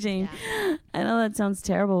changing. Yeah. I know that sounds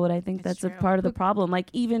terrible, but I think that's a part of the problem. Like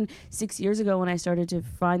even 6 years ago when I started to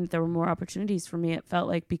find that there were more opportunities for me, it felt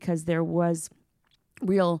like because there was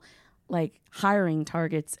real like hiring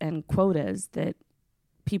targets and quotas that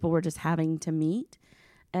people were just having to meet.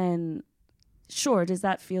 And sure, does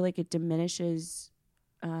that feel like it diminishes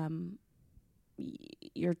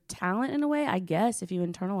your talent in a way? I guess if you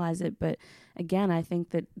internalize it. But again, I think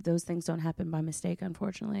that those things don't happen by mistake,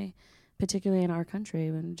 unfortunately, particularly in our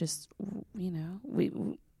country when just, you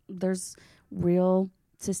know, there's real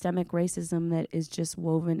systemic racism that is just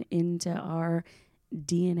woven into our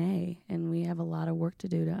DNA, and we have a lot of work to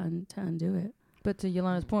do to undo it. But to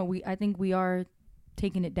Yolanda's point, I think we are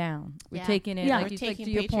taking it down. We're taking it, like, we're to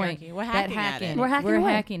your point. We're hacking at it. We're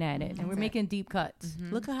hacking at it, and we're making deep cuts.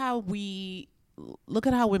 Look at how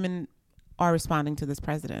women are responding to this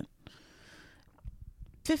president.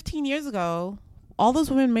 15 years ago, all those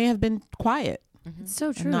women may have been quiet. It's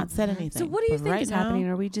so true. And not said anything. So what do you think right is happening?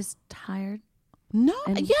 Are we just tired? No,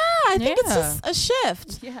 I think it's just a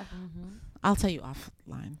shift. Yeah. I'll tell you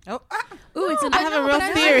offline. I have a real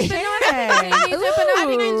theory.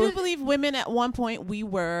 I do Ooh. believe women at one point we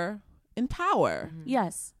were in power.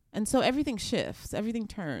 Yes. And so everything shifts, everything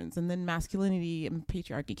turns, and then masculinity and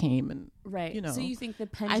patriarchy came, and right. you know. So you think the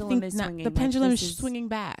I pendulum think is swinging? the pendulum is swinging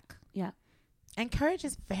back. Yeah. And courage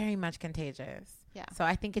is very much contagious. Yeah. So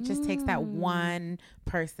I think it just takes that one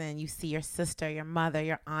person. You see your sister, your mother,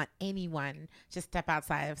 your aunt, anyone just step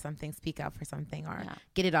outside of something, speak up for something, or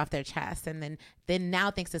get it off their chest. And then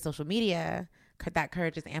now, thanks to social media, that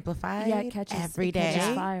courage is amplified every day.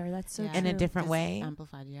 Catches fire. That's so true. In a different way.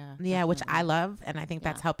 Amplified, yeah. Yeah, which I love. And I think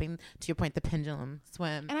that's helping, to your point, the pendulum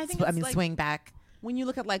swim. And I think swing back. When you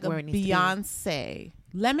look at like a where it needs to be. Beyonce,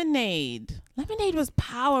 Lemonade was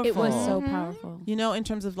powerful. It was so powerful. You know, in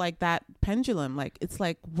terms of like that pendulum, like it's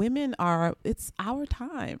like it's our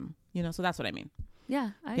time, you know, so that's what I mean.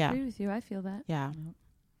 Yeah, I agree with you. I feel that. Yeah.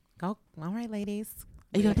 Go. All right, ladies.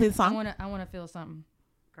 Are you going to play the song? I want to feel something.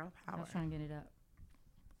 Girl I power. was trying to get it up.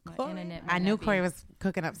 My Corey. internet. I knew Corey was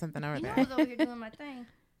cooking up something over I there. was over here doing my thing.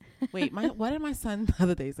 Wait, what did my son the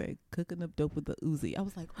other day say? Cooking up dope with the Uzi. I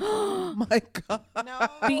was like, oh my God. No.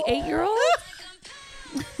 The 8-year-old?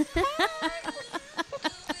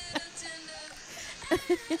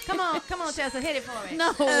 Come on, Tessa, hit it for me.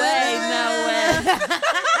 No way. I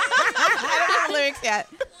don't know the lyrics yet.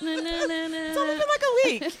 It's only been like a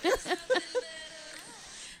week.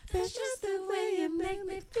 That's just the way you make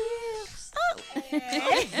me feel.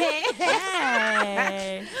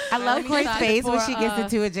 I love Corey's face when she gets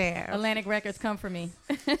into a jam. Atlantic Records, come for me.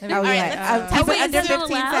 Oh, yeah. wait, Under is that 15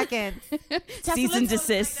 allowed? seconds. Cease and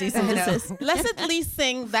desist. Cease and desist. Let's at least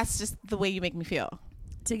sing That's Just the Way You Make Me Feel.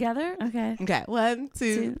 Together? Okay. Okay. 1,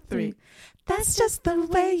 2, 3. That's just the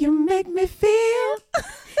way you make me feel.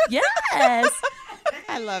 Yes.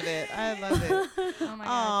 I love it. Oh my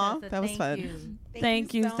Aw, God, Tessa, that was fun. You.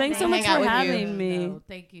 Thank you. so Thanks so much. much Hang for out with you. having me. No,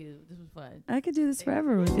 thank you. This was fun. I could do this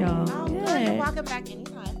forever with y'all. Oh, good. Yay. You're welcome back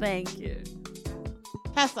anytime. Thank you.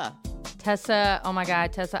 Tessa, oh my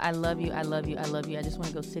God, Tessa, I love you. I just want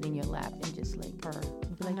to go sit in your lap and just like purr.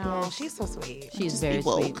 And be like, No, yes. she's so sweet. She's very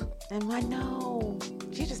sweet. And I know.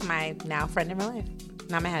 She's just my now friend in real life.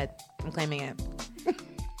 Not my head. I'm claiming it.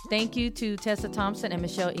 Thank you to Tessa Thompson and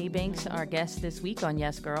Michelle Ebanks, our guests this week on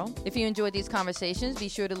Yes Girl. If you enjoyed these conversations, be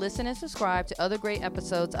sure to listen and subscribe to other great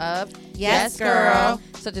episodes of Yes Girl,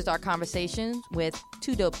 such as our conversations with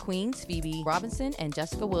two dope queens, Phoebe Robinson and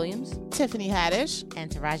Jessica Williams. Tiffany Haddish.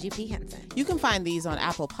 and Taraji P. Henson. You can find these on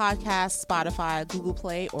Apple Podcasts, Spotify, Google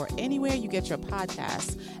Play, or anywhere you get your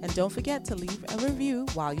podcasts. And don't forget to leave a review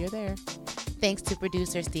while you're there. Thanks to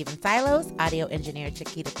producer Steven Silos, audio engineer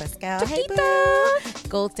Chiquita Pascal. Hey, boo!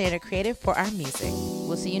 Gold Standard Creative for our music.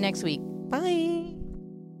 We'll see you next week. Bye.